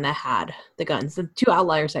this one that had the guns. The two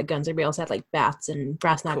outliers had guns. Everybody else had bats and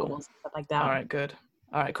brass knuckles and stuff like that. All right, good.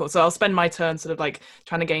 All right, cool. So I'll spend my turn sort of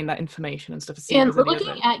trying to gain that information and stuff. To see and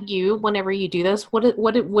looking at you whenever you do this, what do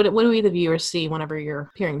we the viewers see whenever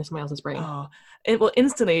you're peering into somebody else's brain? Oh,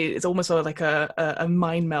 instantly it's almost sort of like a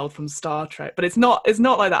mind meld from Star Trek, but it's not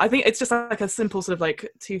like that. I think it's just a simple sort of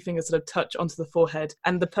two fingers sort of touch onto the forehead,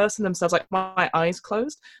 and the person themselves, my eyes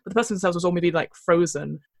closed, but the person themselves was all maybe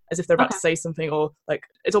frozen, as if they're about to say something, or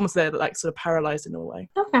it's almost they're sort of paralyzed in a way.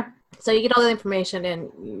 Okay. So you get all the information and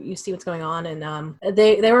you see what's going on, and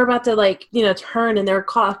they were about to turn, and they were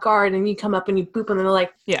caught off guard, and you come up and you boop them, and they're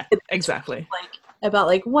yeah, exactly.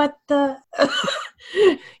 About what the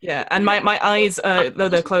yeah, and my eyes, though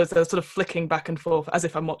they're closed, they're sort of flicking back and forth as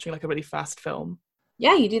if I'm watching a really fast film.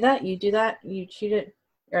 Yeah, you do that. You shoot it,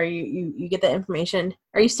 or you get that information.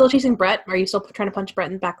 Are you still chasing Brett? Are you still trying to punch Brett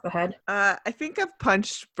in the back of the head? I think I've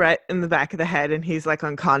punched Brett in the back of the head, and he's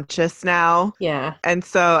unconscious now. Yeah. And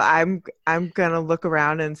so I'm gonna look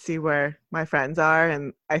around and see where my friends are,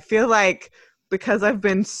 and I feel like because I've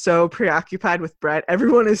been so preoccupied with Brett,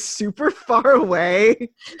 everyone is super far away.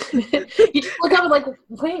 You look up and like,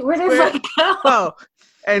 wait, where did Brett go? Oh,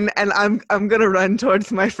 and I'm gonna run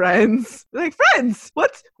towards my friends. Like, friends,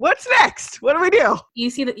 what's next? What do we do? You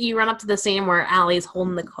see that you run up to the same where Allie's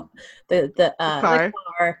holding the car. The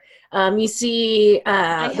car. You see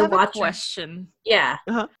I the have a Watcher. question. Yeah.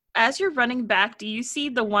 As you're running back, do you see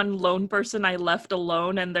the one lone person I left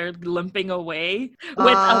alone and they're limping away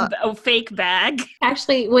with a fake bag?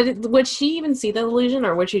 Actually, would she even see the illusion,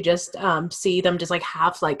 or would she just see them just like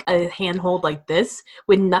have like a handhold like this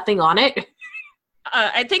with nothing on it?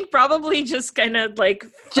 I think probably just kind of like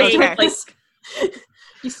Just fake. like,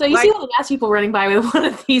 so you see all the gas people running by with one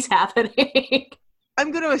of these happening.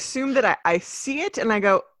 I'm gonna assume that I see it and I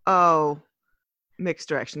go, oh, mixed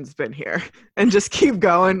direction's been here, and just keep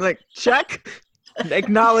going. Like, check,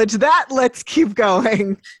 acknowledge that. Let's keep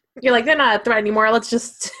going. You're like, they're not a threat anymore. Let's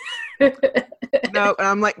just. No, and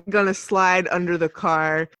I'm like gonna slide under the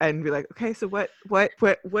car and be like, okay, so what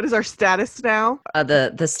is our status now?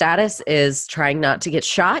 The status is trying not to get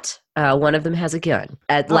shot. One of them has a gun.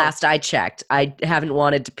 At last I checked. I haven't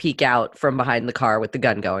wanted to peek out from behind the car with the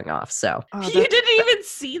gun going off. So You didn't even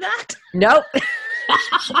see that? nope.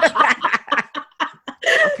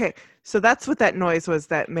 Okay, so that's what that noise was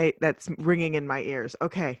that's ringing in my ears.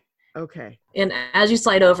 Okay. And as you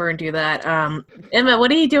slide over and do that, Emma, what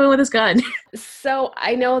are you doing with this gun? So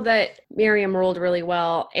I know that Miriam rolled really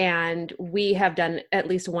well, and we have done at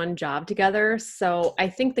least one job together. So I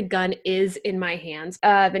think the gun is in my hands.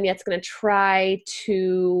 Vignette's going to try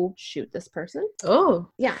to shoot this person. Oh,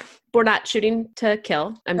 Yeah. We're not shooting to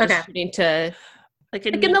kill. I'm just shooting to Like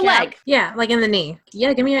in the leg. yeah, like in the knee.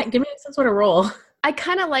 Yeah, give me some sort of roll. I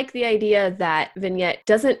kind of like the idea that Vignette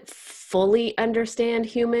doesn't fully understand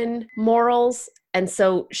human morals. And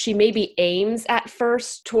so she maybe aims at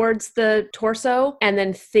first towards the torso and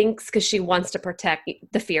then thinks, because she wants to protect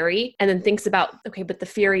the Fury, and then thinks about, okay, but the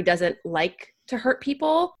Fury doesn't like to hurt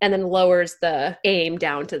people, and then lowers the aim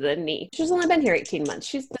down to the knee. She's only been here 18 months.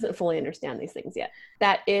 She doesn't fully understand these things yet.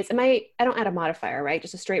 That is, I don't add a modifier, right?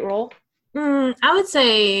 Just a straight roll? I would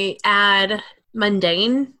say add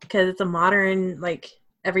mundane, because it's a modern, like,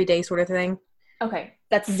 everyday sort of thing. Okay,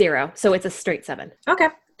 that's 0. So it's a straight 7. Okay.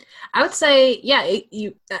 I would say, yeah,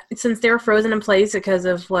 since they were frozen in place because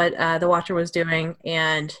of what the Watcher was doing,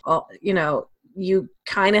 and, you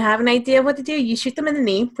kind of have an idea of what to do, you shoot them in the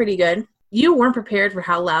knee pretty good. You weren't prepared for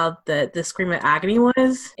how loud the scream of agony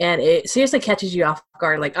was, and it seriously catches you off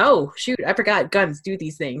guard. Like, oh, shoot, I forgot guns do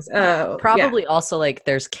these things. Probably also like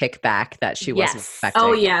there's kickback that she wasn't expecting.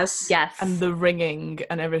 Oh, yes. Yes. And the ringing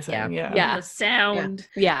and everything. Yeah. Yeah. The sound.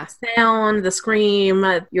 Yeah. Sound, the scream,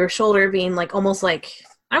 your shoulder being like almost like,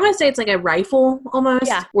 I want to say it's like a rifle almost.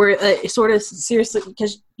 Yeah. Where it sort of seriously,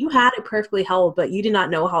 because you had it perfectly held, but you did not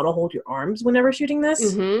know how to hold your arms whenever shooting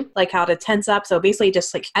this. Mm-hmm. Like how to tense up. So basically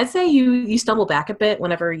just like, I'd say you stumble back a bit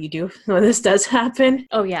when this does happen.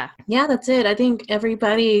 Oh, yeah. Yeah, that's it. I think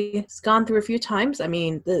everybody's gone through a few times. I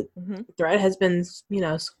mean, the threat has been,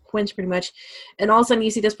 quenched pretty much. And all of a sudden you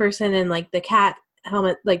see this person in like the cat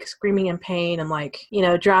helmet, like screaming in pain and like,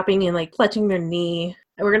 dropping and like clutching their knee.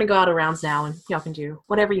 And we're going to go out of rounds now and y'all can do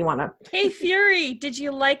whatever you want to. Hey, Fury, did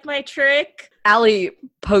you like my trick? Allie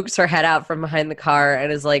pokes her head out from behind the car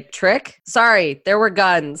and is like, trick? Sorry, there were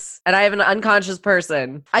guns. And I have an unconscious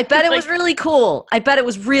person. I bet it was really cool.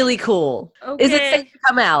 Okay. Is it safe to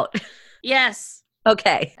come out? Yes.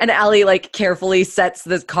 Okay. And Allie like carefully sets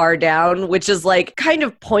this car down, which is like kind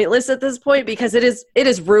of pointless at this point because it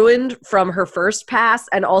is ruined from her first pass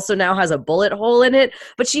and also now has a bullet hole in it,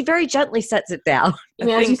 but she very gently sets it down.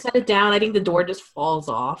 As you set it down, I think the door just falls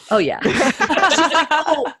off. Oh yeah. She's like,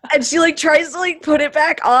 oh, and she like tries to like put it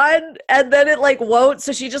back on and then it like won't,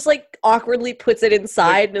 so she just like awkwardly puts it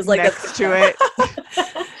inside and is like next to it.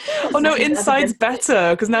 Oh no, inside's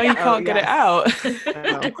better because now you can't get it out.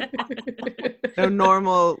 No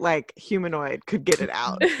normal like humanoid could get it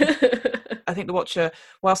out. I think the Watcher,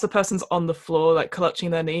 whilst the person's on the floor, like clutching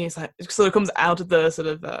their knees, like sort of comes out of the sort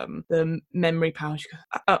of the memory pouch.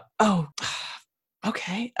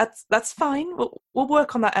 Okay, that's fine. We'll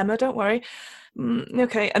work on that, Emma. Don't worry.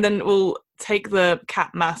 Okay, and then we'll take the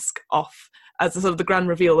cat mask off as a sort of the grand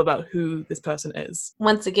reveal about who this person is.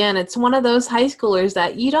 Once again, it's one of those high schoolers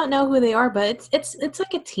that you don't know who they are, but it's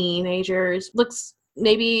like a teenager. Looks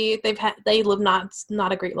maybe they live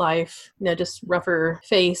not a great life, just rougher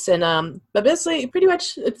face, and but basically pretty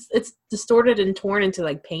much it's distorted and torn into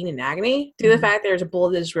like pain and agony due to the fact there's a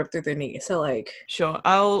bullet that just ripped through their knee. So like, sure,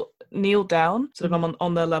 I'll kneel down, sort of I'm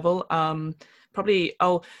on their level.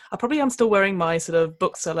 I probably am still wearing my sort of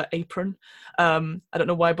bookseller apron. I don't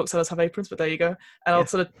know why booksellers have aprons, but there you go. And I'll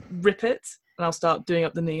sort of rip it and I'll start doing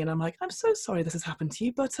up the knee, and I'm like, I'm so sorry this has happened to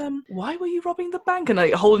you, but why were you robbing the bank? And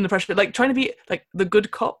like holding the pressure, like trying to be like the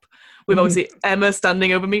good cop, with obviously Emma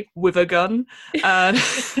standing over me with a gun, and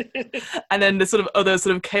and then the sort of other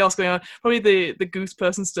sort of chaos going on. Probably the goose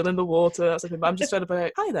person still in the water. That's like, I'm just trying to be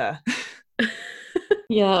like, hi there.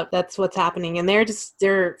 Yeah, that's what's happening, and they're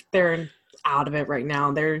out of it right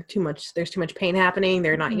now. There's too much pain happening.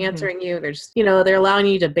 They're not answering you. They're just, they're allowing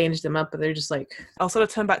you to bandage them up, but they're just like. I'll sort of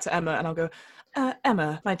turn back to Emma and I'll go,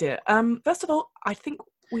 Emma, my dear, first of all, I think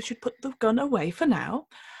we should put the gun away for now.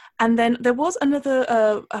 And then there was another,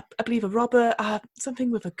 I believe, a robber,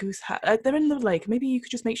 something with a goose hat. They're in the lake. Maybe you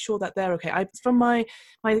could just make sure that they're okay. From my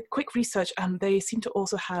quick research, they seem to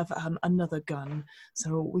also have another gun.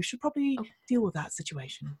 So we should probably deal with that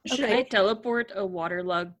situation. Should I teleport a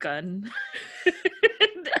waterlogged gun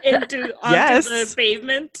onto the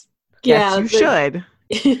pavement? Yeah, yes, you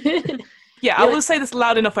should. Yeah, I will say this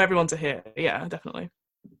loud enough for everyone to hear. Yeah, definitely.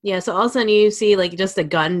 Yeah, so all of a sudden you see like just a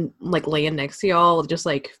gun like laying next to y'all, just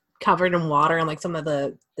like covered in water, and like some of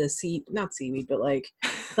the not seaweed, but like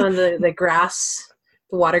some of the grass,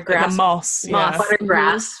 the water grass, like the moss, water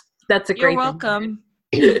grass. That's a great. You're welcome.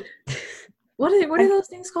 What are those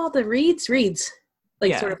things called? The reeds,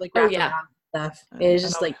 like sort of like wrapped around stuff. It's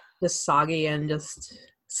just like just soggy and just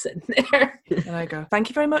sitting there. And I go, thank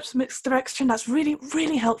you very much, Mixed Direction. That's really,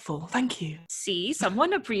 really helpful. Thank you. See,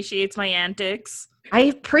 someone appreciates my antics. I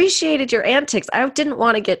appreciated your antics. I didn't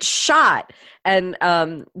want to get shot. And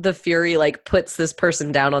the Fury like puts this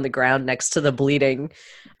person down on the ground next to the bleeding,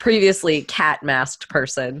 previously cat-masked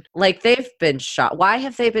person. Like, they've been shot. Why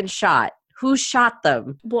have they been shot? Who shot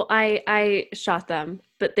them? Well, I shot them,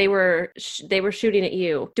 but they were shooting at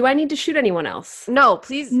you. Do I need to shoot anyone else? No,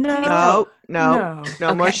 please. No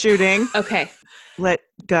Okay. More shooting. Okay. Let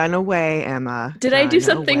gun away, Emma. Did I do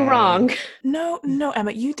something wrong? No,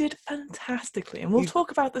 Emma, you did fantastically, and we'll talk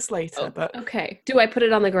about this later. But okay. Do I put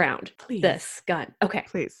it on the ground? Please. This gun. Okay.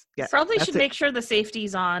 Please. Yeah. Probably should make sure the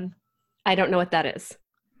safety's on. I don't know what that is.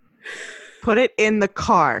 Put it in the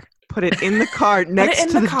car. Put it in the car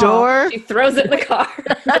next to the car. door. She throws it in the car.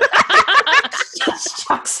 Just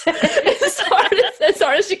chucks it as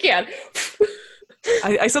hard as she can.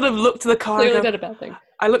 I sort of look to the car. Clearly not a bad thing.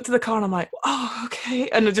 I look to the car and I'm like, oh, okay.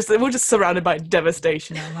 And we're just surrounded by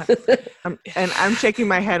devastation. I'm like, and I'm shaking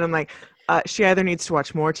my head. I'm like, she either needs to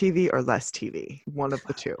watch more TV or less TV. One of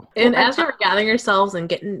the two. And as you're gathering yourselves and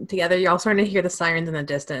getting together, you're all starting to hear the sirens in the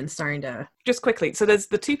distance, starting to. Just quickly, so there's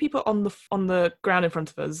the two people on the ground in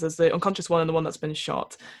front of us. There's the unconscious one and the one that's been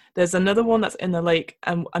shot. There's another one that's in the lake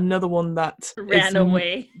and another one that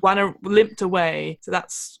limped away. So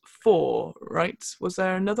that's 4, right? Was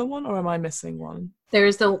there another one, or am I missing one?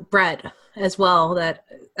 There's the bread as well that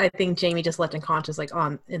I think Jamie just left unconscious, like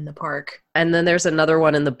in the park. And then there's another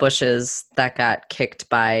one in the bushes that got kicked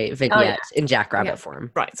by Vignette in Jackrabbit form.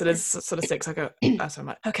 Right, so there's sort of 6. I go, so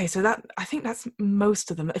much. Okay, so I think that's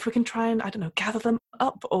most of them. If we can try and, I don't know, gather them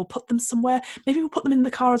up or put them somewhere, maybe we'll put them in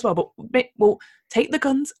the car as well. But we'll take the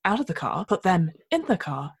guns out of the car, put them in the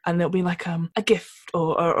car, and it'll be like a gift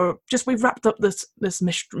or just we've wrapped up this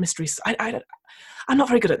mystery. I'm not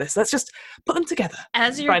very good at this. Let's just put them together.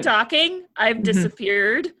 As you're talking, I've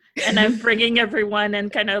disappeared, and I'm bringing everyone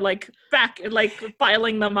and kind of like back, like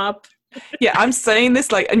piling them up. Yeah, I'm saying this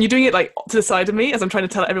and you're doing it like to the side of me as I'm trying to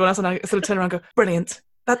tell everyone else, and I sort of turn around and go, brilliant.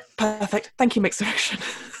 That's perfect. Thank you, Mixed Direction.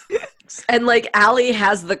 And like Allie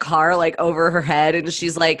has the car like over her head, and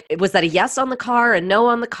she's like, was that a yes on the car, a no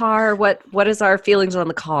on the car? What is our feelings on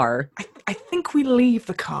the car? I think we leave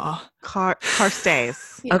the car. Car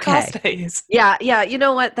stays. Okay. Car stays. Yeah. You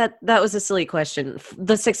know what? That was a silly question.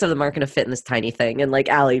 The 6 of them aren't going to fit in this tiny thing. And like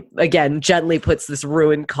Allie again gently puts this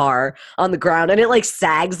ruined car on the ground, and it like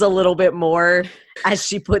sags a little bit more as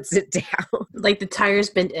she puts it down. Like the tires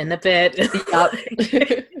bent in a bit.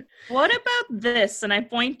 Yep. What about this? And I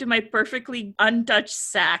point to my perfectly untouched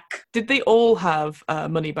sack. Did they all have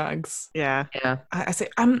money bags? Yeah. I say,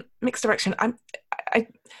 Mixed Direction.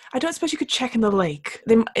 I don't suppose you could check in the lake.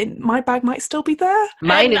 My bag might still be there.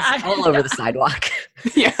 Mine is all over the sidewalk.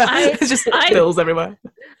 Yeah, there's just bills everywhere.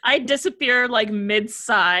 I disappear like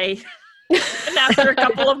mid-sigh. And after a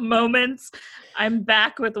couple of moments, I'm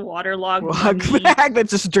back with the waterlogged bag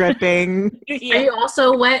that's just dripping. Yeah. Are you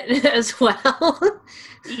also wet as well?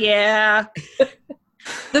 Yeah.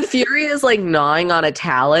 The Fury is like gnawing on a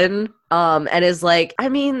talon, and is like, I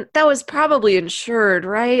mean, that was probably insured,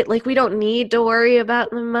 right? Like, we don't need to worry about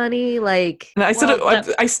the money. Like, And I sort Well,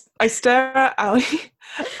 of, I stare at Ali,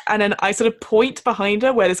 and then I sort of point behind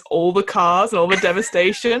her where there's all the cars and all the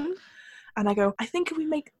devastation, and I go, I think if we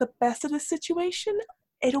make the best of this situation,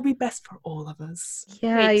 it'll be best for all of us.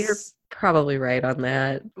 yeah, Wait, you're probably right on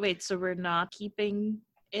that. Wait, so we're not keeping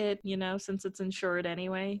it, since it's insured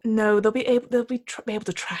anyway? No, they'll be able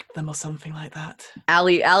to track them or something like that.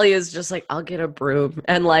 Ali is just like, I'll get a broom,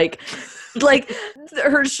 and like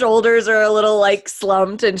her shoulders are a little like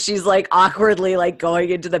slumped, and she's like awkwardly like going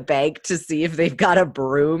into the bank to see if they've got a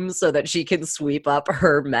broom so that she can sweep up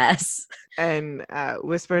her mess. And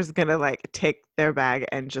Whisper's gonna like take their bag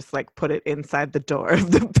and just like put it inside the door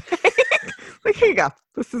of the bank. Like, here you go.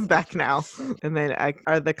 This is back now. And then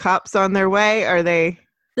are the cops on their way? Are they?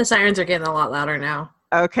 The sirens are getting a lot louder now.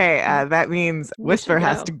 Okay, that means We Whisper should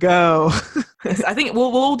has go. to go. Yes, I think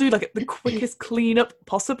we'll all do like the quickest cleanup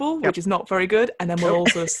possible, which is not very good, and then we'll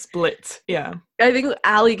also split. Yeah. I think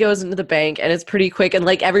Ali goes into the bank, and it's pretty quick, and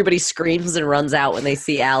like everybody screams and runs out when they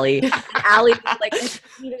see Ali. Ali's like, I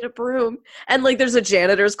needed a broom, and like there's a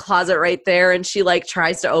janitor's closet right there, and she like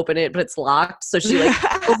tries to open it, but it's locked, so she like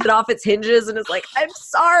pulls it off its hinges and is like, I'm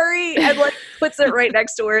sorry, and like puts it right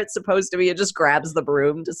next to where it's supposed to be, and just grabs the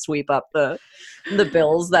broom to sweep up the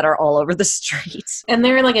bills that are all over the street. And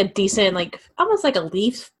they're like a decent, like almost like a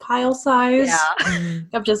leaf pile size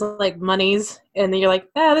of just like monies. And then you're like,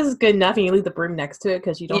 this is good enough. And you leave the broom next to it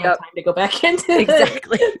because you don't have time to go back into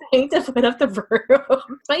Exactly. the thing to put up the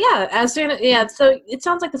broom. But yeah, so it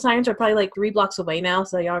sounds like the sirens are probably like 3 blocks away now.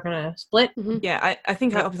 So y'all are going to split. Mm-hmm. Yeah, I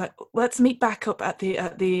think I was like, let's meet back up at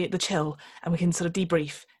the chill, and we can sort of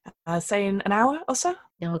debrief. Say in an hour or so.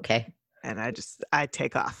 Okay. And I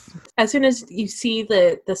take off. As soon as you see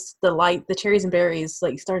the light, the cherries and berries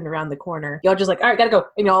like starting around the corner, y'all just like, all right, gotta go.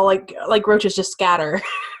 And y'all like roaches just scatter.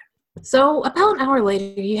 So about an hour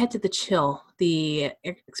later, you head to the Chill, the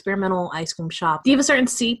experimental ice cream shop. Do you have a certain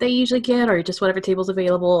seat that you usually get, or just whatever table's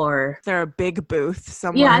available, or? Is there a big booth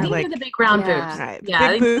somewhere? Yeah, I think like, they're the big round Yeah. booths. right, Yeah,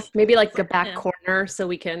 big booth. Maybe like a back corner so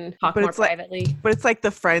we can talk But more it's like- privately. But it's like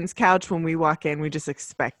the friends couch. When we walk in, we just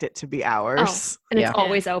expect it to be ours. And Yeah. it's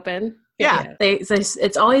always open. Yeah.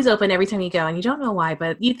 It's always open every time you go, and you don't know why,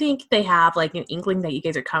 but you think they have like an inkling that you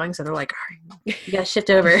guys are coming, so they're like, all right, you gotta shift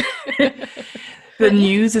over. The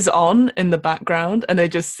news is on in the background, and they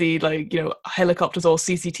just see like helicopters or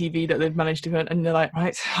CCTV that they've managed to, and they're like,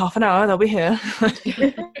 right, half an hour, they'll be here.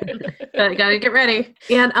 Gotta get ready.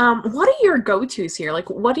 And what are your go-tos here?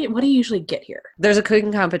 Like, what do you usually get here? There's a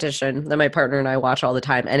cooking competition that my partner and I watch all the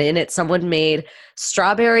time, and in it someone made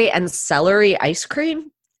strawberry and celery ice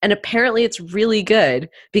cream, and apparently it's really good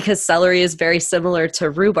because celery is very similar to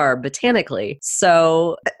rhubarb botanically.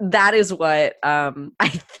 So that is what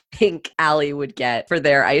I think Ali would get for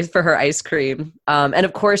her ice cream. And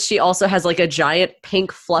of course she also has like a giant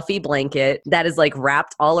pink fluffy blanket that is like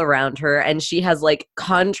wrapped all around her, and she has like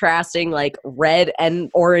contrasting like red and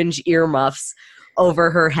orange earmuffs over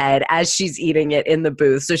her head as she's eating it in the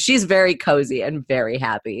booth. So she's very cozy and very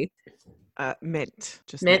happy. Mint.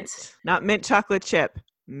 Just Mint. mint. Not mint chocolate chip.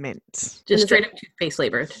 Mint. Just straight up toothpaste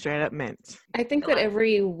flavored. Straight up mint. I think that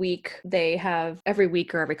every week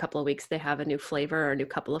or every couple of weeks they have a new flavor or a new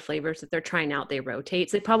couple of flavors that they're trying out. They rotate.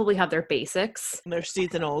 So they probably have their basics. They're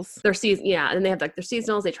seasonals. And they have like their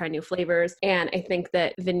seasonals. They try new flavors. And I think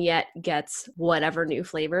that Vignette gets whatever new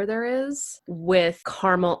flavor there is with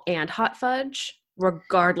caramel and hot fudge,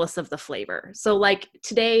 regardless of the flavor. So like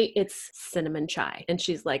today it's cinnamon chai, and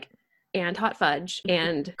she's like, and hot fudge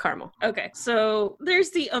and caramel. Okay, so there's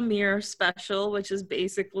the Amir special, which is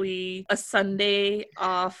basically a sundae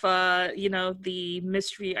off, the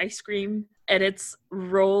mystery ice cream, and it's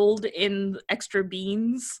rolled in extra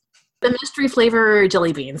beans. The mystery flavor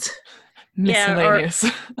jelly beans.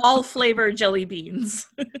 Miscellaneous. All flavor jelly beans.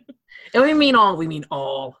 And we mean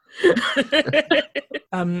all.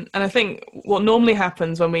 And I think what normally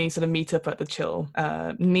happens when we sort of meet up at the chill,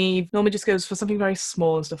 Neve normally just goes for something very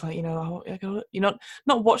small and stuff like,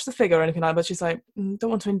 not watch the figure or anything like that, but she's like, don't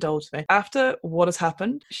want to indulge me. After what has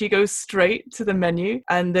happened, she goes straight to the menu,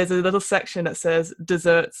 and there's a little section that says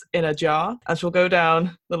desserts in a jar, and she'll go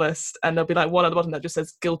down the list, and there'll be like one at the bottom that just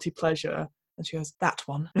says guilty pleasure. And she goes, that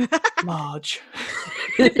one, large.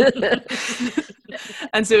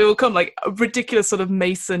 And so it will come like a ridiculous sort of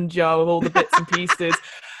mason jar with all the bits and pieces.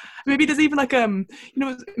 Maybe there's even like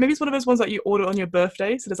maybe it's one of those ones that you order on your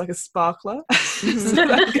birthday, so there's like a sparkler. Just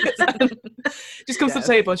comes to the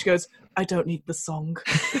table and she goes, I don't need the song.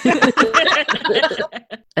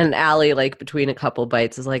 And Ali, like between a couple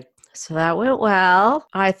bites, is like, So that went well.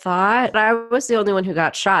 I thought I was the only one who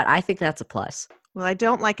got shot. I think that's a plus. Well, I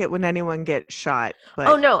don't like it when anyone gets shot, but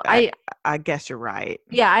Oh no, I guess you're right.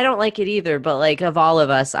 yeah, I don't like it either, but like of all of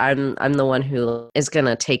us, I'm the one who is going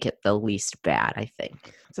to take it the least bad, I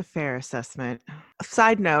think. It's a fair assessment.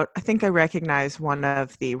 Side note, I think I recognize one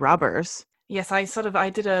of the robbers. Yes, I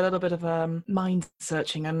did a little bit of mind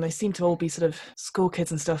searching, and they seem to all be sort of school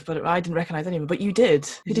kids and stuff, but I didn't recognize anyone. But you did.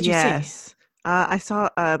 Who did you see? Yes. I saw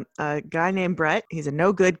a guy named Brett. He's a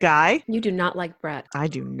no good guy. You do not like Brett. I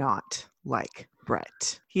do not like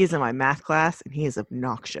Brett. He is in my math class, and he is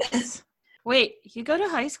obnoxious. Wait, you go to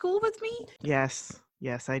high school with me? Yes,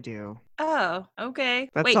 I do. Oh, okay.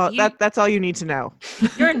 That's Wait, all. That's all you need to know.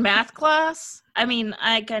 you're in math class? I mean,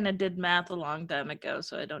 I kind of did math a long time ago,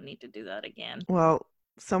 so I don't need to do that again. Well,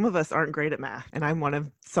 some of us aren't great at math, and I'm one of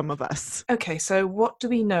some of us. Okay, so what do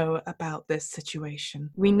we know about this situation?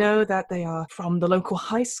 We know that they are from the local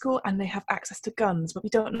high school and they have access to guns, but we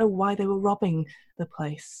don't know why they were robbing the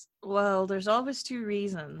place. Well, there's always two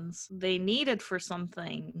reasons. They need it for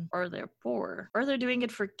something, or they're poor, or they're doing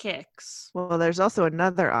it for kicks. Well, there's also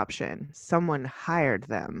another option. Someone hired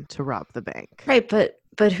them to rob the bank. Right,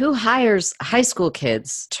 but who hires high school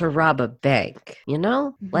kids to rob a bank, you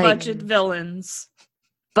know? Like Budget villains.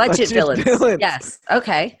 budget villains. Yes.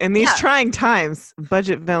 Okay. In these Yeah. trying times,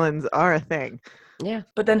 budget villains are a thing. Yeah.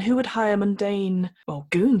 But then who would hire mundane, well,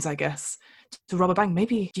 goons, I guess, to rob a bank?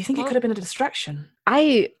 Maybe, do you think it could have been a distraction?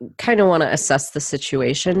 I kind of want to assess the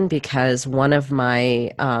situation because one of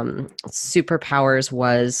my superpowers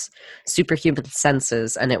was superhuman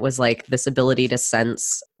senses, and it was like this ability to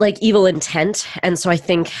sense like evil intent. And so I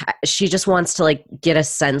think she just wants to like get a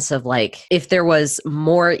sense of like if there was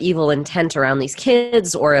more evil intent around these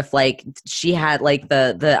kids, or if like she had like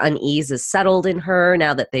the unease is settled in her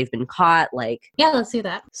now that they've been caught. Like, Yeah, let's do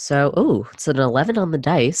that. so, it's an 11 on the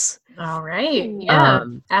dice. All right. Yeah.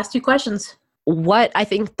 Ask 2 questions. What I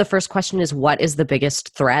think the first question is, what is the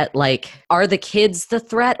biggest threat? Like, are the kids the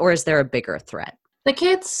threat, or is there a bigger threat? The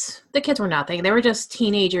kids were nothing. They were just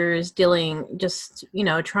teenagers trying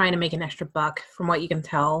to make an extra buck from what you can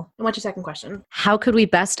tell. And what's your second question? How could we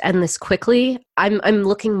best end this quickly? I'm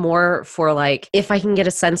looking more for like if I can get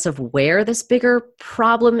a sense of where this bigger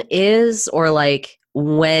problem is, or like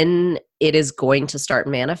when it is going to start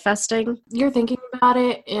manifesting. You're thinking about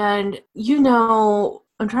it, and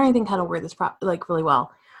I'm trying to think how to word this really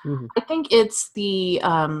well. Mm-hmm. I think it's the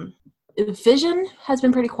Vision has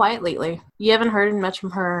been pretty quiet lately. You haven't heard much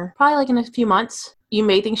from her probably like in a few months. You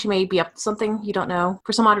may think she may be up to something. You don't know.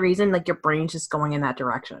 For some odd reason, like your brain's just going in that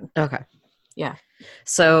direction. Okay. Yeah.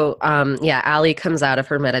 So, Allie comes out of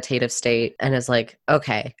her meditative state and is like,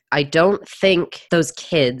 okay, I don't think those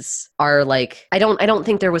kids are like, I don't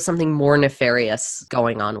think there was something more nefarious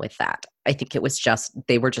going on with that. I think it was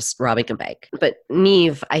they were just robbing a bank. But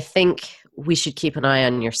Neve, I think we should keep an eye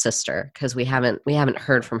on your sister because we haven't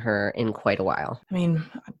heard from her in quite a while. I mean,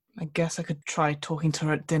 I guess I could try talking to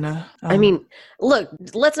her at dinner. I mean, look,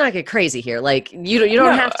 let's not get crazy here. Like, you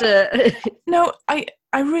don't have to. No, I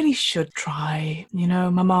really should try.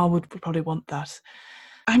 Mama would probably want that.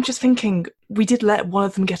 I'm just thinking, we did let one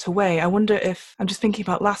of them get away. I wonder if, I'm just thinking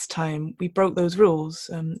about last time we broke those rules.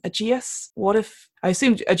 Aegeus, what if, I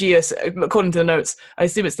assume Aegeus, according to the notes, I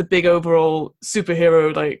assume it's the big overall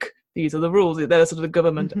superhero, like, these are the rules. They're sort of the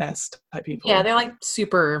government-esque type people. Yeah, they're like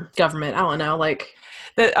super government. I don't know, like.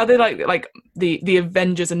 Are they like the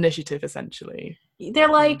Avengers Initiative, essentially? They're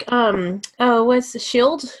like, what's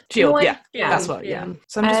S.H.I.E.L.D.? S.H.I.E.L.D., yeah. Yeah. That's what, yeah.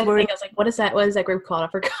 So I'm just worried. I was like, what is that? What is that group called? I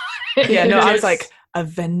forgot. Yeah, no, I was like,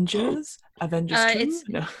 Avengers? Avengers 2? It's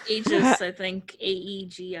No. Aegis, I think.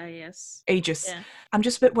 Aegis. Aegis. Yeah. I'm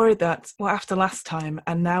just a bit worried that, after last time,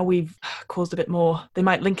 and now we've caused a bit more, they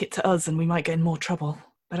might link it to us and we might get in more trouble.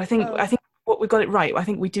 But I think what we got it right. I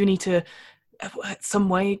think we do need to some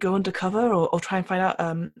way go undercover or try and find out.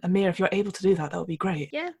 Amir, if you're able to do that would be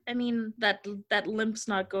great. Yeah, I mean, that limp's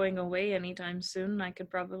not going away anytime soon. I could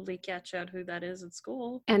probably catch out who that is at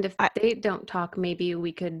school. And if they don't talk, maybe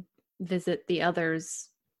we could visit the others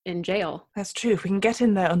in jail. That's true. If we can get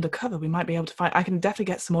in there undercover, we might be able to find. I can definitely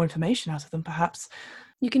get some more information out of them, perhaps.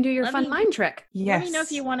 You can do your fun mind trick. Yes. Let me know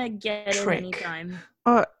if you want to get in anytime.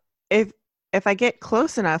 If I get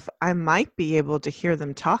close enough, I might be able to hear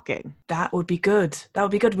them talking. That would be good.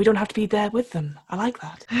 We don't have to be there with them. I like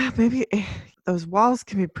that. Maybe those walls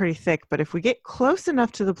can be pretty thick, but if we get close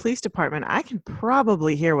enough to the police department, I can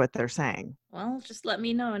probably hear what they're saying. Well, just let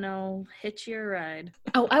me know and I'll hitch you a ride.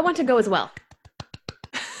 Oh, I want to go as well.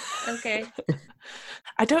 Okay.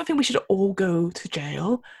 I don't think we should all go to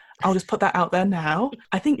jail. I'll just put that out there now.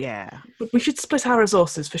 I think Yeah. we should split our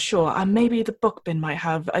resources for sure. And maybe the book bin might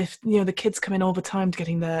have, if the kids come in all the time to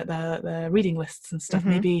getting their reading lists and stuff. Mhm.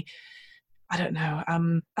 Maybe, I don't know.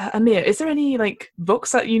 Amir, is there any like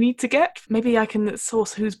books that you need to get? Maybe I can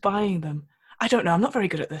source who's buying them. I don't know. I'm not very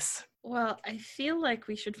good at this. Well, I feel like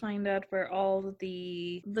we should find out where all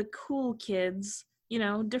the cool kids,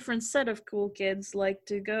 different set of cool kids like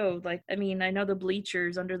to go. Like, I mean, I know the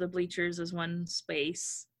bleachers, under the bleachers is one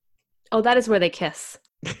space. Oh, that is where they kiss.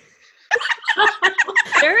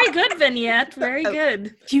 Very good, Vignette. Very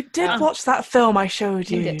good. You did watch that film I showed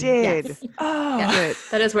you. did. Did. Yes. Oh, Yes. Good.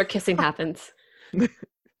 That is where kissing happens.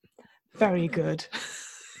 very good.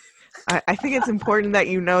 I think it's important that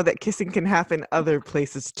you know that kissing can happen other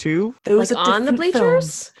places too. Those Like are on the different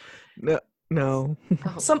bleachers? films. No.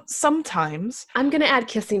 Oh. Sometimes. I'm going to add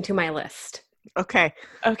kissing to my list. Okay.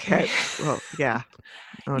 Okay. Well, yeah.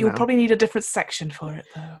 Oh, You'll no. probably need a different section for it,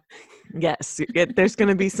 though. Yes. There's going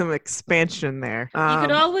to be some expansion there. You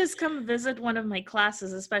could always come visit one of my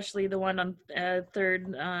classes, especially the one on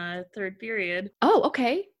third period. Oh,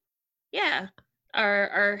 okay. Yeah.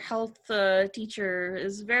 Our health teacher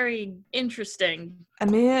is very interesting.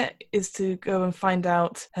 Amir is to go and find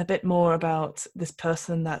out a bit more about this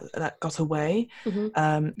person that got away.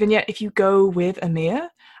 Mhm. Vignette, if you go with Amir,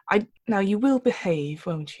 now you will behave,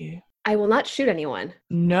 won't you? I will not shoot anyone.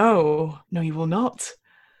 No, you will not.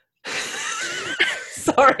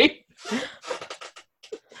 Sorry.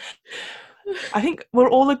 I think we're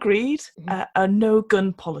all agreed a no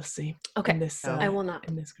gun policy Okay. in this. I will not.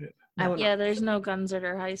 in this group. I will Yeah, not. there's no guns at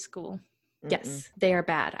our high school. Yes, they are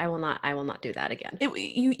bad. I will not do that again.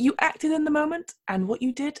 You acted in the moment, and what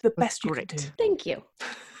you did, the best you could do. Thank you.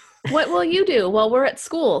 What will you do while we're at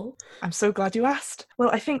school? I'm so glad you asked.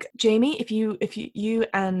 Well, I think Jamie, if you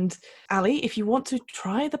and Ali, if you want to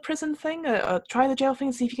try the prison thing, or try the jail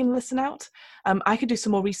thing, see if you can listen out. I could do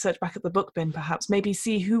some more research back at the book bin, perhaps. Maybe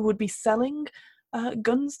see who would be selling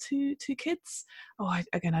guns to kids. Oh, I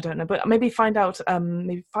don't know, but maybe find out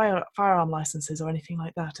maybe firearm licenses or anything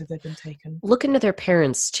like that if they've been taken. Look into their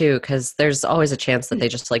parents too, because there's always a chance that they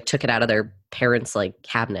just like took it out of their parents' like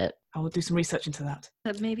cabinet. I will do some research into that.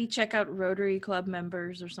 Maybe check out Rotary Club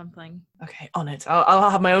members or something. Okay, on it. I'll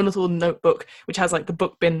have my own little notebook which has like the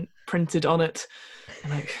book bin printed on it,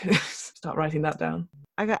 and like start writing that down.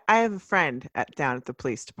 I have a friend down at the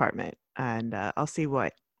police department, and I'll see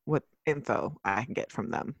what info I can get from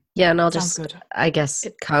them. Yeah, and I'll Sounds just, good. I guess,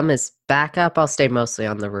 come as backup. I'll stay mostly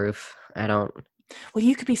on the roof. I don't. Well,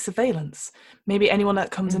 you could be surveillance. Maybe anyone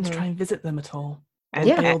that comes in to Mhm. try and visit them at all, And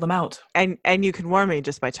Yeah. bail them out. and you can warn me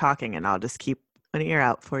just by talking, and I'll just keep an ear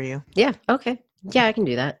out for you. Yeah, okay. Yeah, I can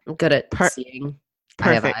do that. I'm good at seeing.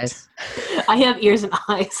 I have Perfect. eyes. I have ears and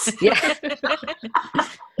eyes. Yeah.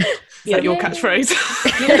 Is that your catchphrase?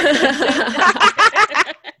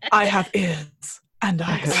 I have ears and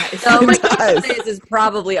eyes. Oh, my Yes. catchphrase is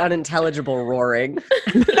probably unintelligible roaring.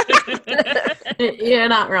 You're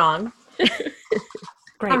not wrong.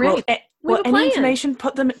 Great. All right. We have a Any plan. information,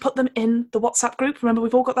 put them in the WhatsApp group. Remember,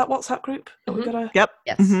 we've all got that WhatsApp group that we've got to Yep.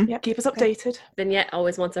 Yes. Mhm. keep us updated. Vignette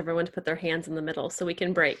always wants everyone to put their hands in the middle so we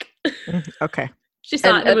can break. Okay. She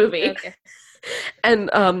saw it in the And- movie. Okay.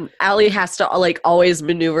 And Allie has to like always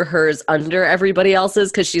maneuver hers under everybody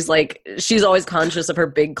else's because she's always conscious of her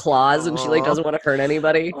big claws and she like Aw. doesn't want to hurt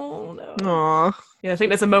anybody. Oh no. Aw. Yeah, I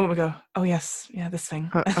think there's a moment we go, oh yes, yeah, this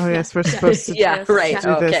thing. Oh yes, we're supposed to. Yeah, Yes. right. Yeah. Do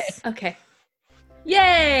Okay. this. Okay.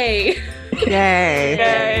 Yay! Yay.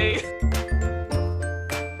 Yay.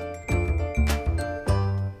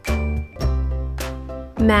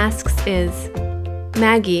 Masks is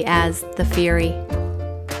Maggie as the Fury,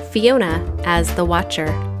 Fiona as the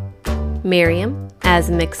Watcher, Miriam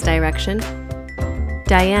as Mixed Direction,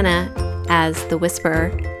 Diana as the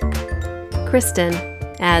Whisperer, Kristen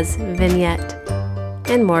as Vignette,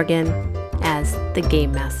 and Morgan as the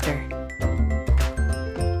Game Master.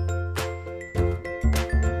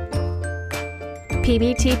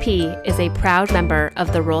 PBTP is a proud member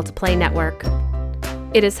of the Roll to Play Network.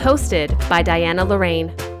 It is hosted by Diana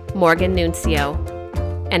Lorraine, Morgan Nuncio,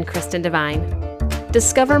 and Kristen Devine.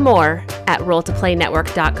 Discover more at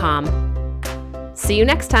rolltoplaynetwork.com. See you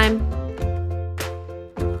next time.